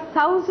that there are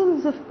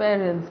thousands of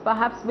parents,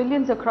 perhaps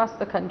millions across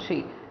the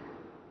country,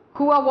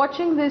 who are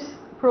watching this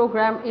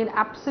program in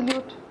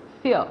absolute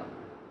fear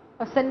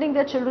of sending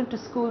their children to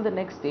school the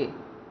next day.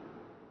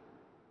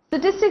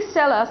 Statistics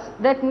tell us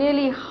that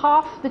nearly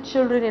half the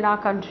children in our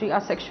country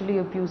are sexually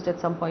abused at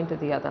some point or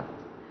the other,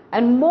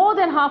 and more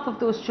than half of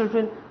those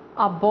children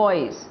are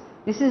boys.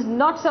 This is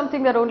not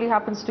something that only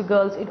happens to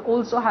girls, it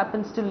also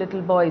happens to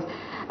little boys.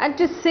 And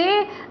to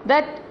say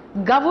that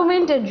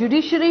government and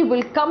judiciary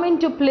will come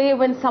into play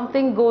when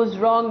something goes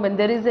wrong, when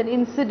there is an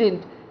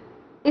incident,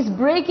 is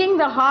breaking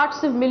the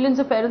hearts of millions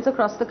of parents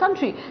across the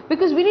country,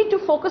 because we need to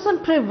focus on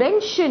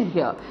prevention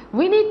here.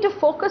 We need to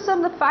focus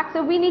on the fact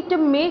that we need to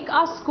make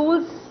our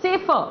schools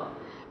safer.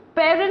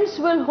 Parents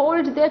will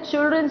hold their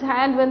children's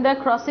hand when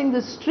they're crossing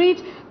the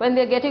street, when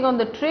they're getting on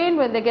the train,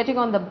 when they're getting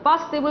on the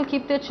bus. They will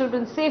keep their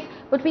children safe,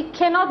 but we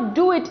cannot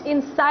do it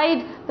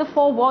inside the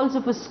four walls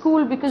of a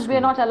school, because we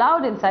are not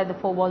allowed inside the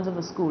four walls of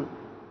a school.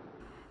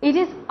 It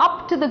is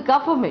up to the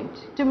government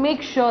to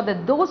make sure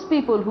that those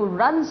people who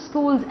run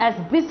schools as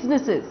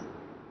businesses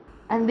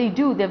and they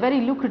do. They're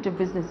very lucrative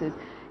businesses.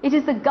 It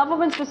is the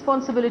government's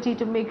responsibility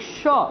to make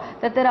sure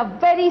that there are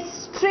very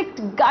strict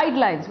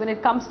guidelines when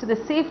it comes to the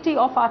safety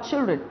of our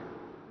children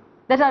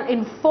that are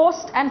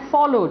enforced and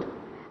followed,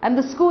 and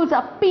the schools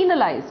are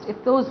penalized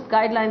if those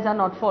guidelines are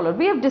not followed.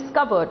 We have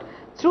discovered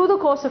through the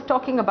course of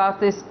talking about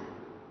this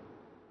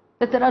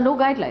that there are no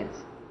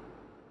guidelines.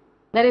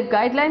 That if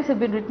guidelines have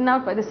been written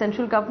out by the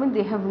central government,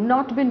 they have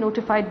not been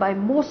notified by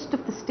most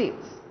of the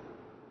states.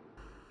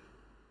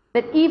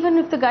 That even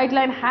if the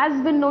guideline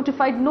has been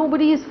notified,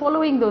 nobody is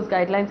following those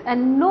guidelines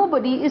and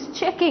nobody is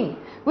checking,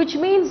 which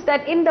means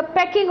that in the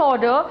pecking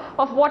order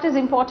of what is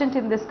important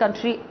in this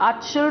country,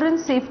 our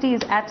children's safety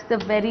is at the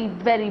very,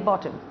 very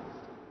bottom.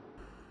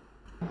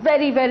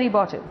 Very, very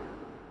bottom.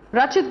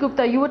 Rachit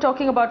Gupta, you were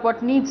talking about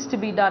what needs to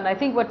be done. I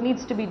think what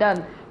needs to be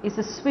done is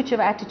a switch of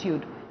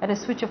attitude and a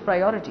switch of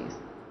priorities.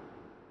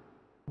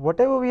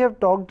 Whatever we have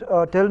talked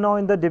till now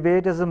in the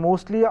debate is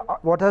mostly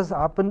what has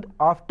happened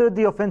after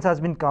the offence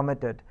has been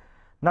committed.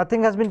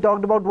 Nothing has been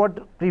talked about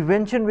what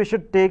prevention we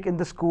should take in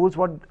the schools,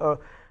 what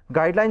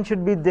guidelines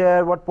should be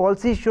there, what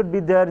policies should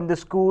be there in the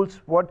schools,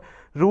 what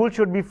rules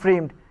should be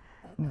framed.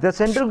 The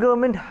central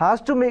government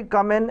has to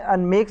come in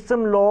and make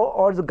some law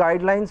or the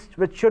guidelines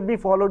which should be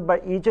followed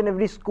by each and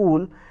every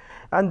school,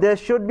 and there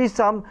should be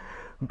some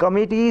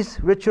committees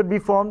which should be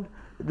formed.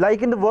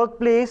 Like in the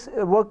workplace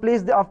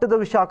after the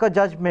Vishaka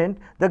judgment,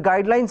 the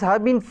guidelines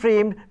have been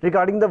framed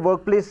regarding the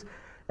workplace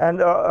and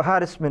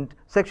harassment,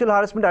 sexual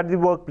harassment at the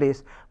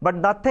workplace. But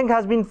nothing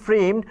has been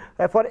framed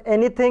for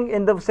anything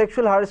in the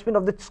sexual harassment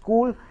of the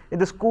school, in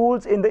the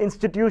schools, in the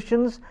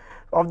institutions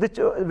of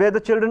where the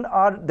children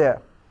are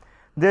there.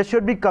 There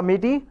should be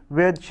committee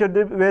where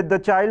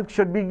the child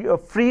should be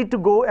free to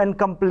go and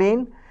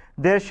complain.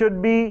 There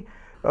should be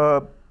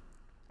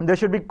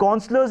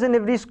counselors in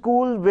every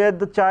school where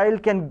the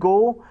child can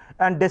go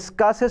and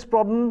discuss his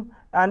problem,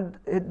 and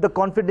the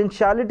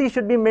confidentiality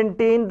should be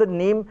maintained. The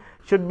name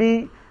should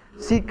be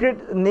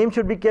secret. Name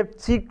should be kept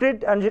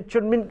secret, and it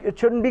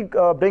shouldn't be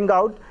bring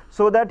out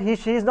so that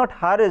she is not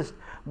harassed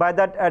by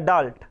that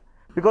adult,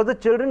 because the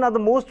children are the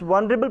most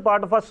vulnerable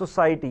part of our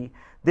society.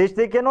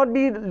 They cannot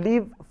be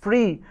leave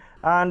free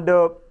and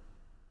they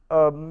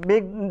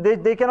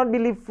cannot be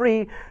leave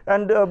free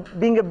and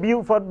being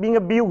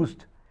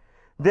abused.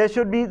 There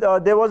should be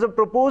there was a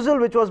proposal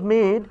which was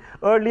made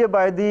earlier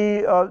by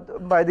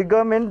the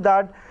government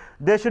that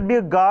there should be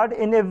a guard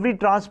in every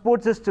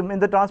transport system, in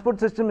the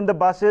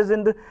buses,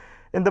 in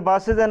the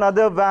buses and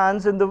other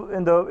vans in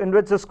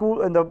which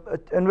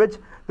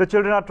the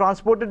children are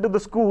transported to the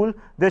school.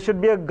 There should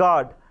be a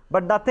guard,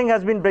 but nothing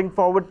has been brought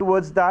forward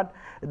towards that.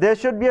 There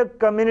should be a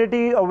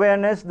community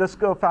awareness, the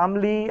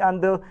family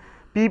and the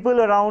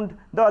people around,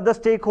 the other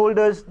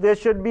stakeholders. There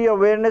should be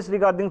awareness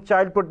regarding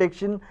child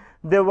protection,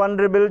 their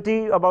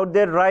vulnerability, about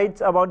their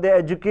rights, about their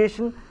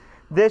education.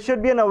 There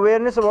should be an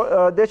awareness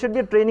about, there should be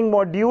a training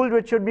module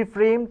which should be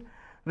framed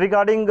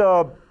regarding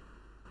the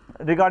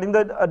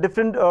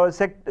different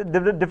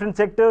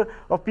sector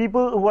of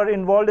people who are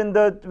involved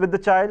with the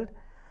child.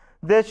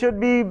 There should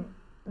be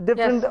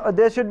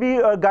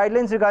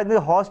guidelines regarding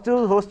the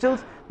hostels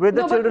where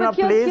the children are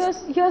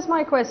placed. Here's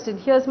my question.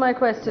 Yeah.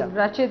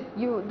 Rachit,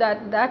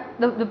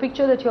 the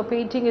picture that you're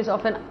painting is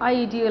of an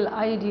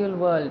ideal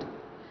world.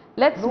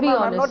 Let's be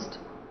honest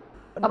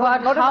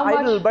about how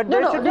much.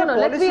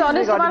 Let's be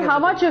honest about how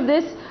much of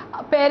this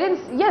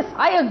parents. Yes,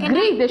 I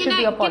agree. There should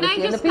be a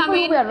policy, and the people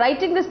who are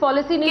writing this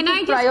policy need to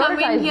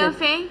prioritize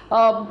this.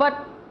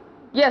 But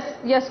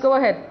yes, go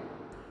ahead.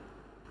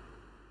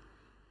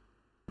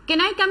 Can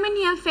I come in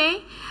here,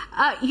 Faye?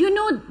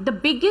 The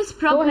biggest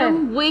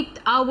problem with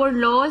our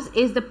laws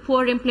is the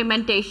poor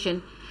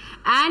implementation,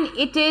 and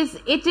it is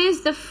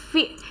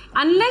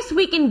unless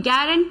we can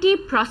guarantee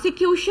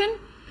prosecution,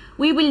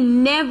 we will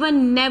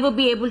never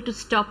be able to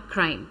stop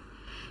crime.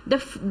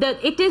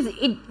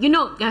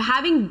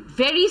 Having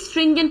very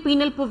stringent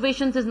penal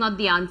provisions is not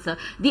the answer.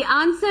 The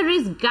answer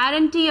is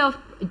guarantee of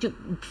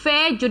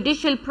fair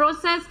judicial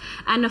process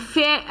and a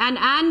fair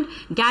and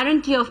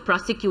guarantee of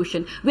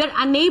prosecution. We are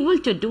unable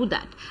to do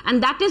that,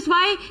 and that is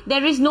why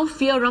there is no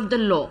fear of the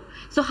law.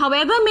 So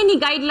however many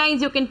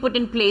guidelines you can put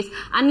in place,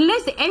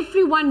 unless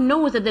everyone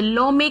knows that the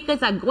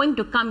lawmakers are going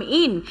to come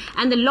in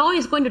and the law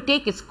is going to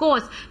take its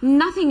course,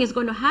 nothing is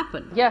going to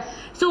happen. Yes.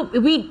 So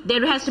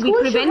there has to be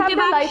preventive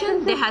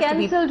action, there has to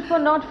be for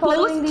not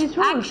following these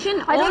rules.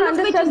 Action, I don't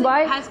understand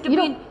why has to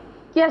be.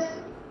 Yes.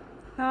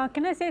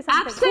 Can I say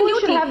something? Absolutely.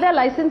 Schools should have their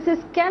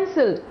licenses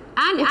cancelled.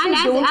 And as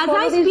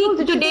I speak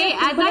today,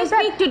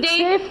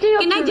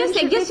 can I just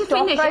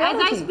finish? As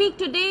I speak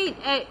today.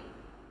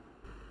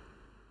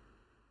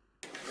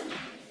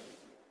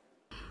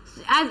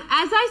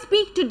 As I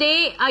speak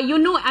today,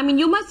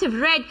 you must have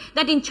read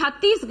that in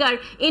Chhattisgarh,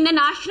 in an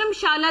ashram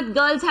shala,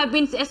 girls have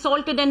been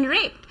assaulted and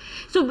raped.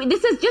 So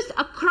this is just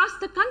across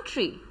the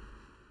country.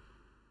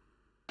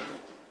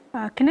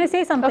 Can I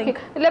say something? Okay,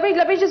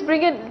 let me just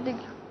bring in.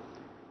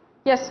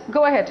 Yes,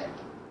 go ahead.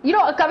 You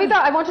know, Kavita,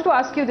 I wanted to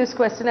ask you this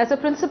question. As a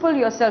principal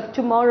yourself,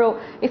 tomorrow,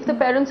 if the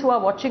parents who are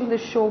watching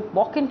this show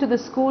walk into the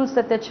schools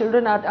that their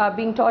children are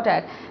being taught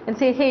at and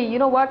say, hey, you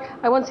know what,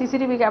 I want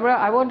CCTV camera,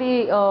 I want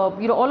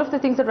all of the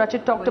things that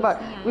Rachit talked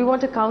about. We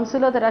want a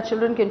counselor that our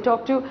children can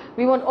talk to.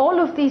 We want all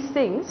of these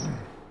things.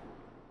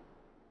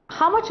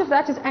 How much of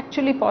that is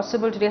actually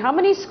possible today? How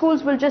many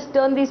schools will just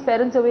turn these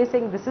parents away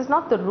saying, this is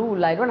not the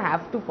rule, I don't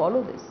have to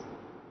follow this?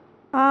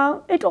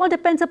 It all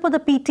depends upon the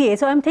PTA.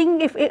 So I'm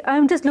thinking,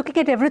 I'm just looking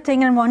at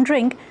everything and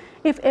wondering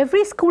if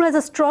every school has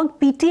a strong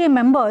PTA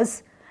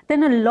members,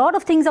 then a lot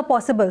of things are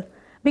possible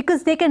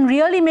because they can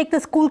really make the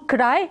school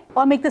cry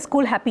or make the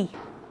school happy.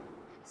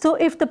 So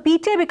if the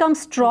PTA becomes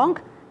strong,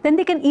 then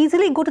they can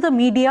easily go to the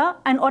media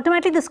and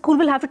automatically the school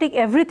will have to take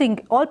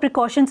everything, all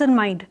precautions in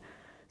mind.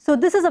 So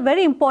this is a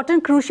very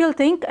important, crucial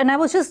thing. And I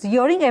was just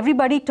hearing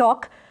everybody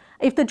talk.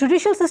 If the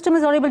judicial system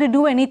is not able to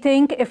do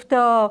anything, if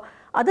the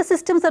other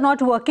systems are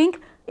not working,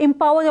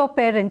 empower your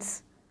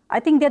parents. I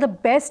think they're the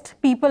best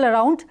people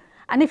around.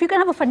 And if you can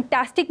have a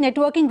fantastic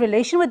networking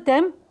relation with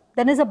them,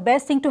 then it's the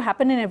best thing to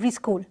happen in every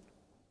school.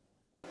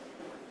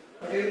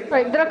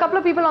 Right, there are a couple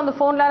of people on the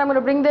phone line. I'm going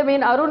to bring them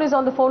in. Arun is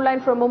on the phone line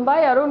from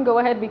Mumbai. Arun, go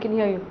ahead. We can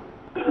hear you.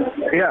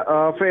 Yeah,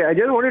 I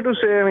just wanted to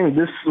say, I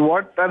mean,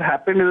 what had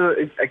happened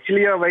is it's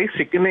actually a very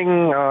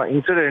sickening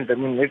incident. I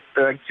mean, it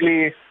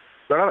actually,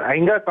 a lot of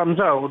anger comes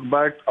out,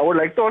 but I would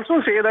like to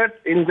also say that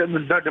in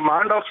the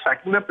demand of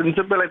sacking the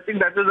principal, I think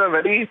that is a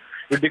very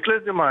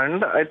ridiculous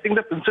demand. I think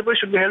the principal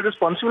should be held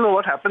responsible for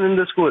what happened in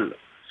the school.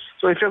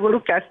 So if you're going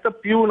to catch the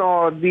peon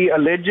or the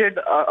alleged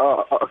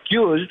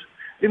accused,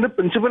 then the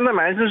principal and the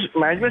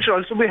management should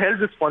also be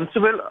held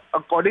responsible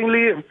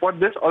accordingly for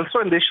this also,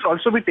 and they should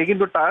also be taken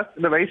to task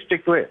in a very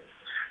strict way.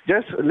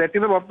 Just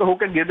letting them off the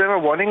hook and give them a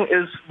warning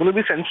is going to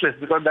be senseless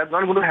because that's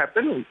not going to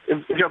happen.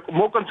 If you're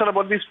more concerned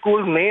about the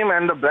school's name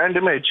and the brand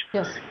image,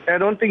 I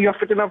don't think you're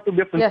fit enough to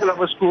be a principal of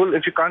a school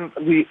if you can't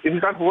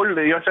hold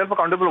yourself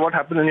accountable for what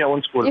happened in your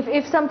own school.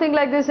 If something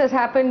like this has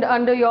happened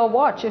under your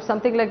watch, if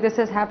something like this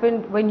has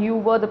happened when you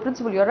were the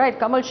principal, you're right.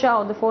 Kamal Shah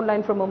on the phone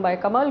line from Mumbai.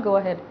 Kamal, go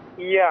ahead.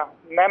 Yeah,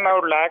 ma'am, I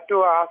would like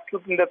to ask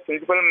you, the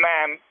principal,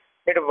 ma'am,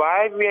 that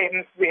why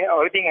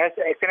everything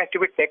action has to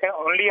be taken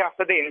only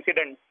after the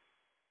incident.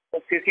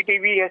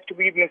 CCTV has to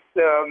be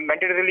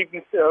mandatorily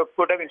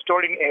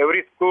installed in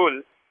every school.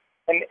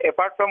 And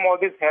apart from all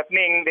this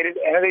happening, there is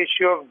another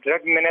issue of drug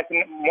menace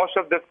in most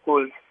of the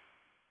schools.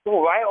 So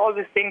why all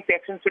these things,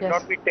 actions should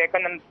not be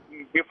taken and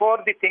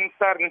before the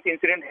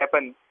incident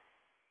happen?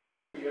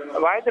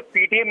 Why the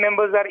PTA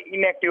members are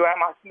inactive?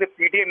 I'm asking the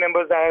PTA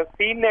members. I have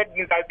seen that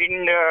I've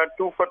been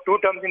for 2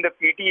 terms in the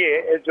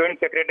PTA as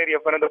joint secretary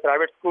of one of the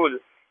private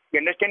schools.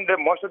 We understand that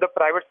most of the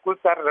private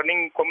schools are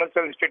running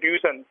commercial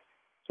institutions.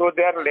 So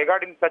they are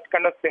laggard in such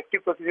kind of safety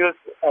procedures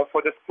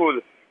for the school.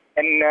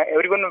 And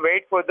everyone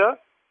wait for the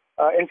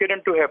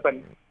incident to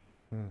happen.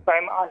 So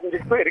I'm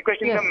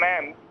requesting the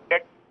ma'am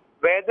that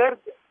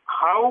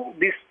how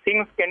these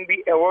things can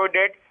be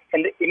avoided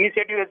and the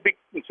initiative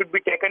should be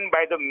taken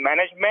by the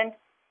management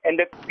and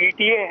the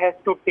PTA has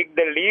to take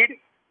the lead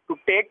to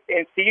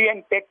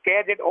take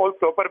care that all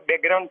proper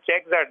background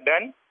checks are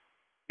done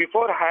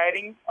before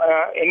hiring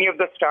any of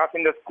the staff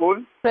in the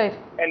school. Right.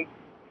 And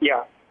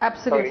yeah.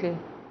 Absolutely. Sorry.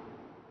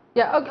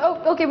 Yeah,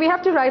 okay, we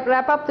have to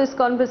wrap up this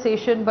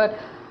conversation, but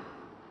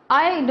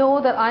I know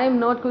that I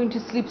am not going to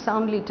sleep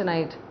soundly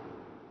tonight.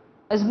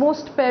 As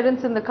most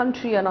parents in the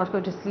country are not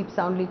going to sleep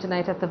soundly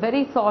tonight at the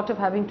very thought of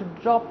having to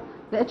drop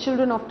their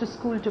children off to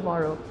school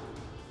tomorrow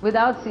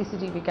without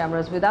CCTV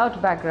cameras,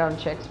 without background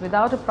checks,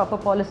 without a proper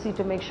policy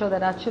to make sure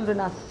that our children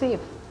are safe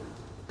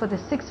for the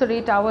 6 or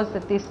 8 hours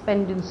that they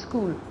spend in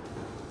school.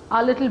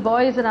 Our little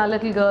boys and our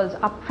little girls,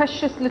 our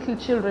precious little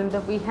children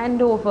that we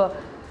hand over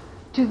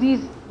to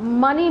these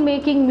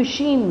money-making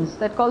machines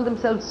that call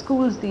themselves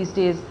schools these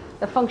days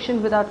that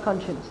function without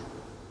conscience.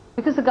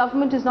 Because the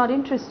government is not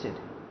interested.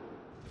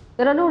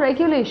 There are no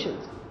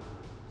regulations.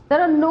 There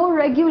are no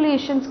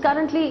regulations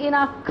currently in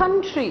our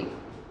country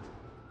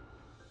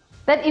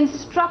that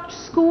instruct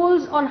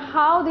schools on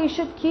how they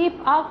should keep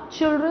our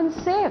children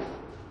safe.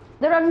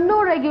 There are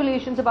no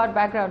regulations about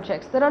background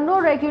checks. There are no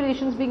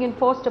regulations being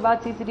enforced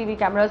about CCTV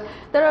cameras.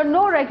 There are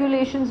no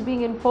regulations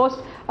being enforced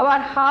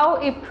about how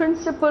a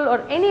principal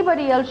or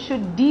anybody else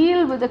should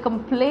deal with a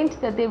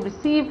complaint that they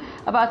receive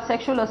about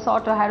sexual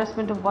assault or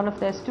harassment of one of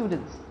their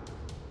students.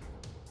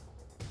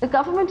 The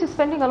government is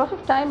spending a lot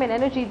of time and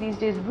energy these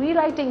days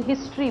rewriting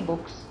history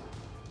books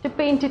to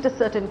paint it a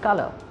certain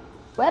color.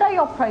 Where are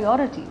your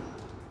priorities?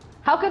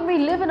 How can we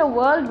live in a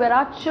world where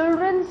our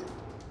children's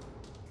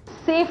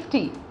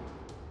safety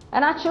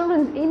and our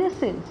children's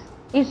innocence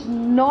is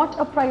not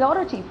a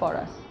priority for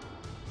us?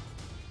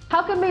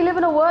 How can we live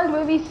in a world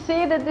where we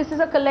say that this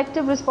is a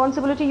collective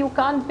responsibility, you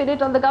can't pin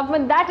it on the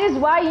government? That is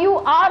why you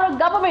are a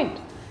government.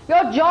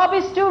 Your job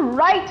is to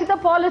write the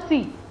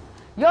policy.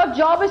 Your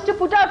job is to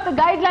put out the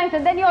guidelines,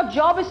 and then your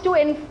job is to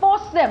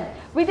enforce them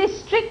with a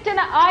strict and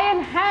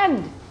iron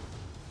hand.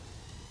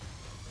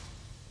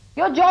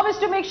 Your job is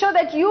to make sure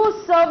that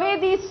you survey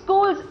these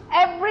schools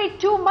every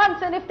 2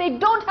 months, and if they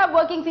don't have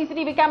working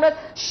CCTV cameras,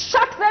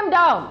 shut them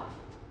down.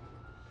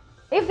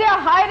 If they are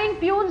hiring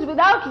peons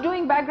without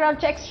doing background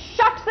checks,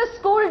 shut the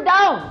school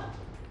down.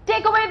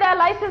 Take away their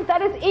license.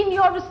 That is in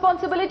your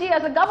responsibility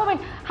as a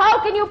government.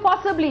 How can you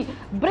possibly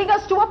bring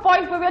us to a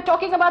point where we are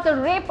talking about a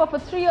rape of a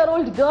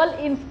 3-year-old girl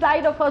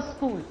inside of her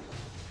school?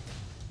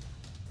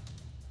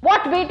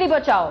 What Beti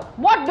Bachao?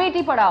 What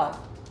Beti Padhao?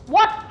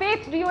 What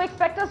faith do you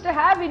expect us to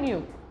have in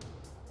you?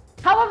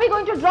 How are we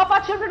going to drop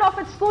our children off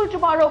at school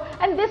tomorrow?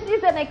 And this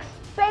is an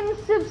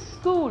expensive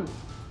school.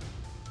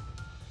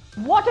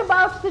 What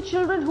about the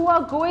children who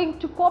are going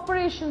to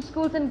corporation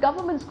schools and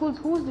government schools?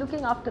 Who's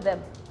looking after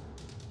them?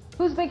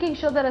 Who's making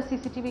sure there are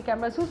CCTV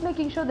cameras? Who's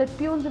making sure that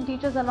peons and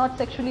teachers are not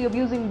sexually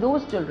abusing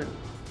those children?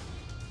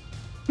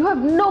 You have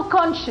no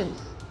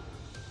conscience.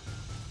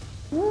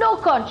 No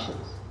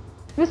conscience.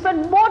 You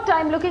spend more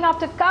time looking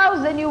after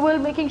cows than you will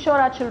making sure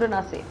our children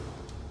are safe.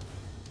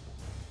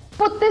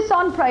 Put this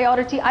on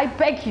priority, I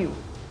beg you.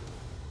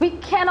 We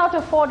cannot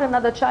afford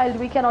another child.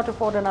 We cannot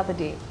afford another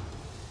day.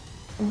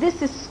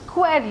 This is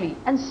squarely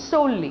and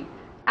solely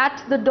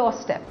at the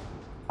doorstep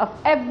of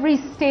every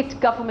state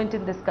government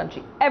in this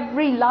country,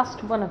 every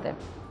last one of them,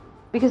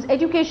 because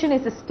education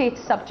is a state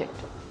subject.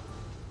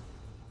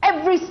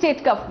 Every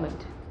state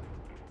government,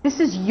 this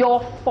is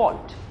your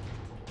fault.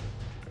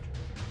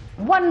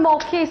 One more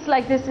case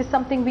like this is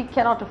something we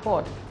cannot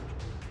afford.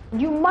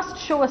 You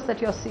must show us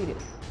that you're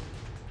serious.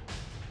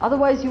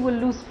 Otherwise, you will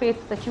lose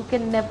faith that you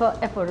can never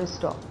ever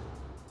restore.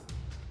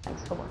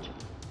 Thanks for watching.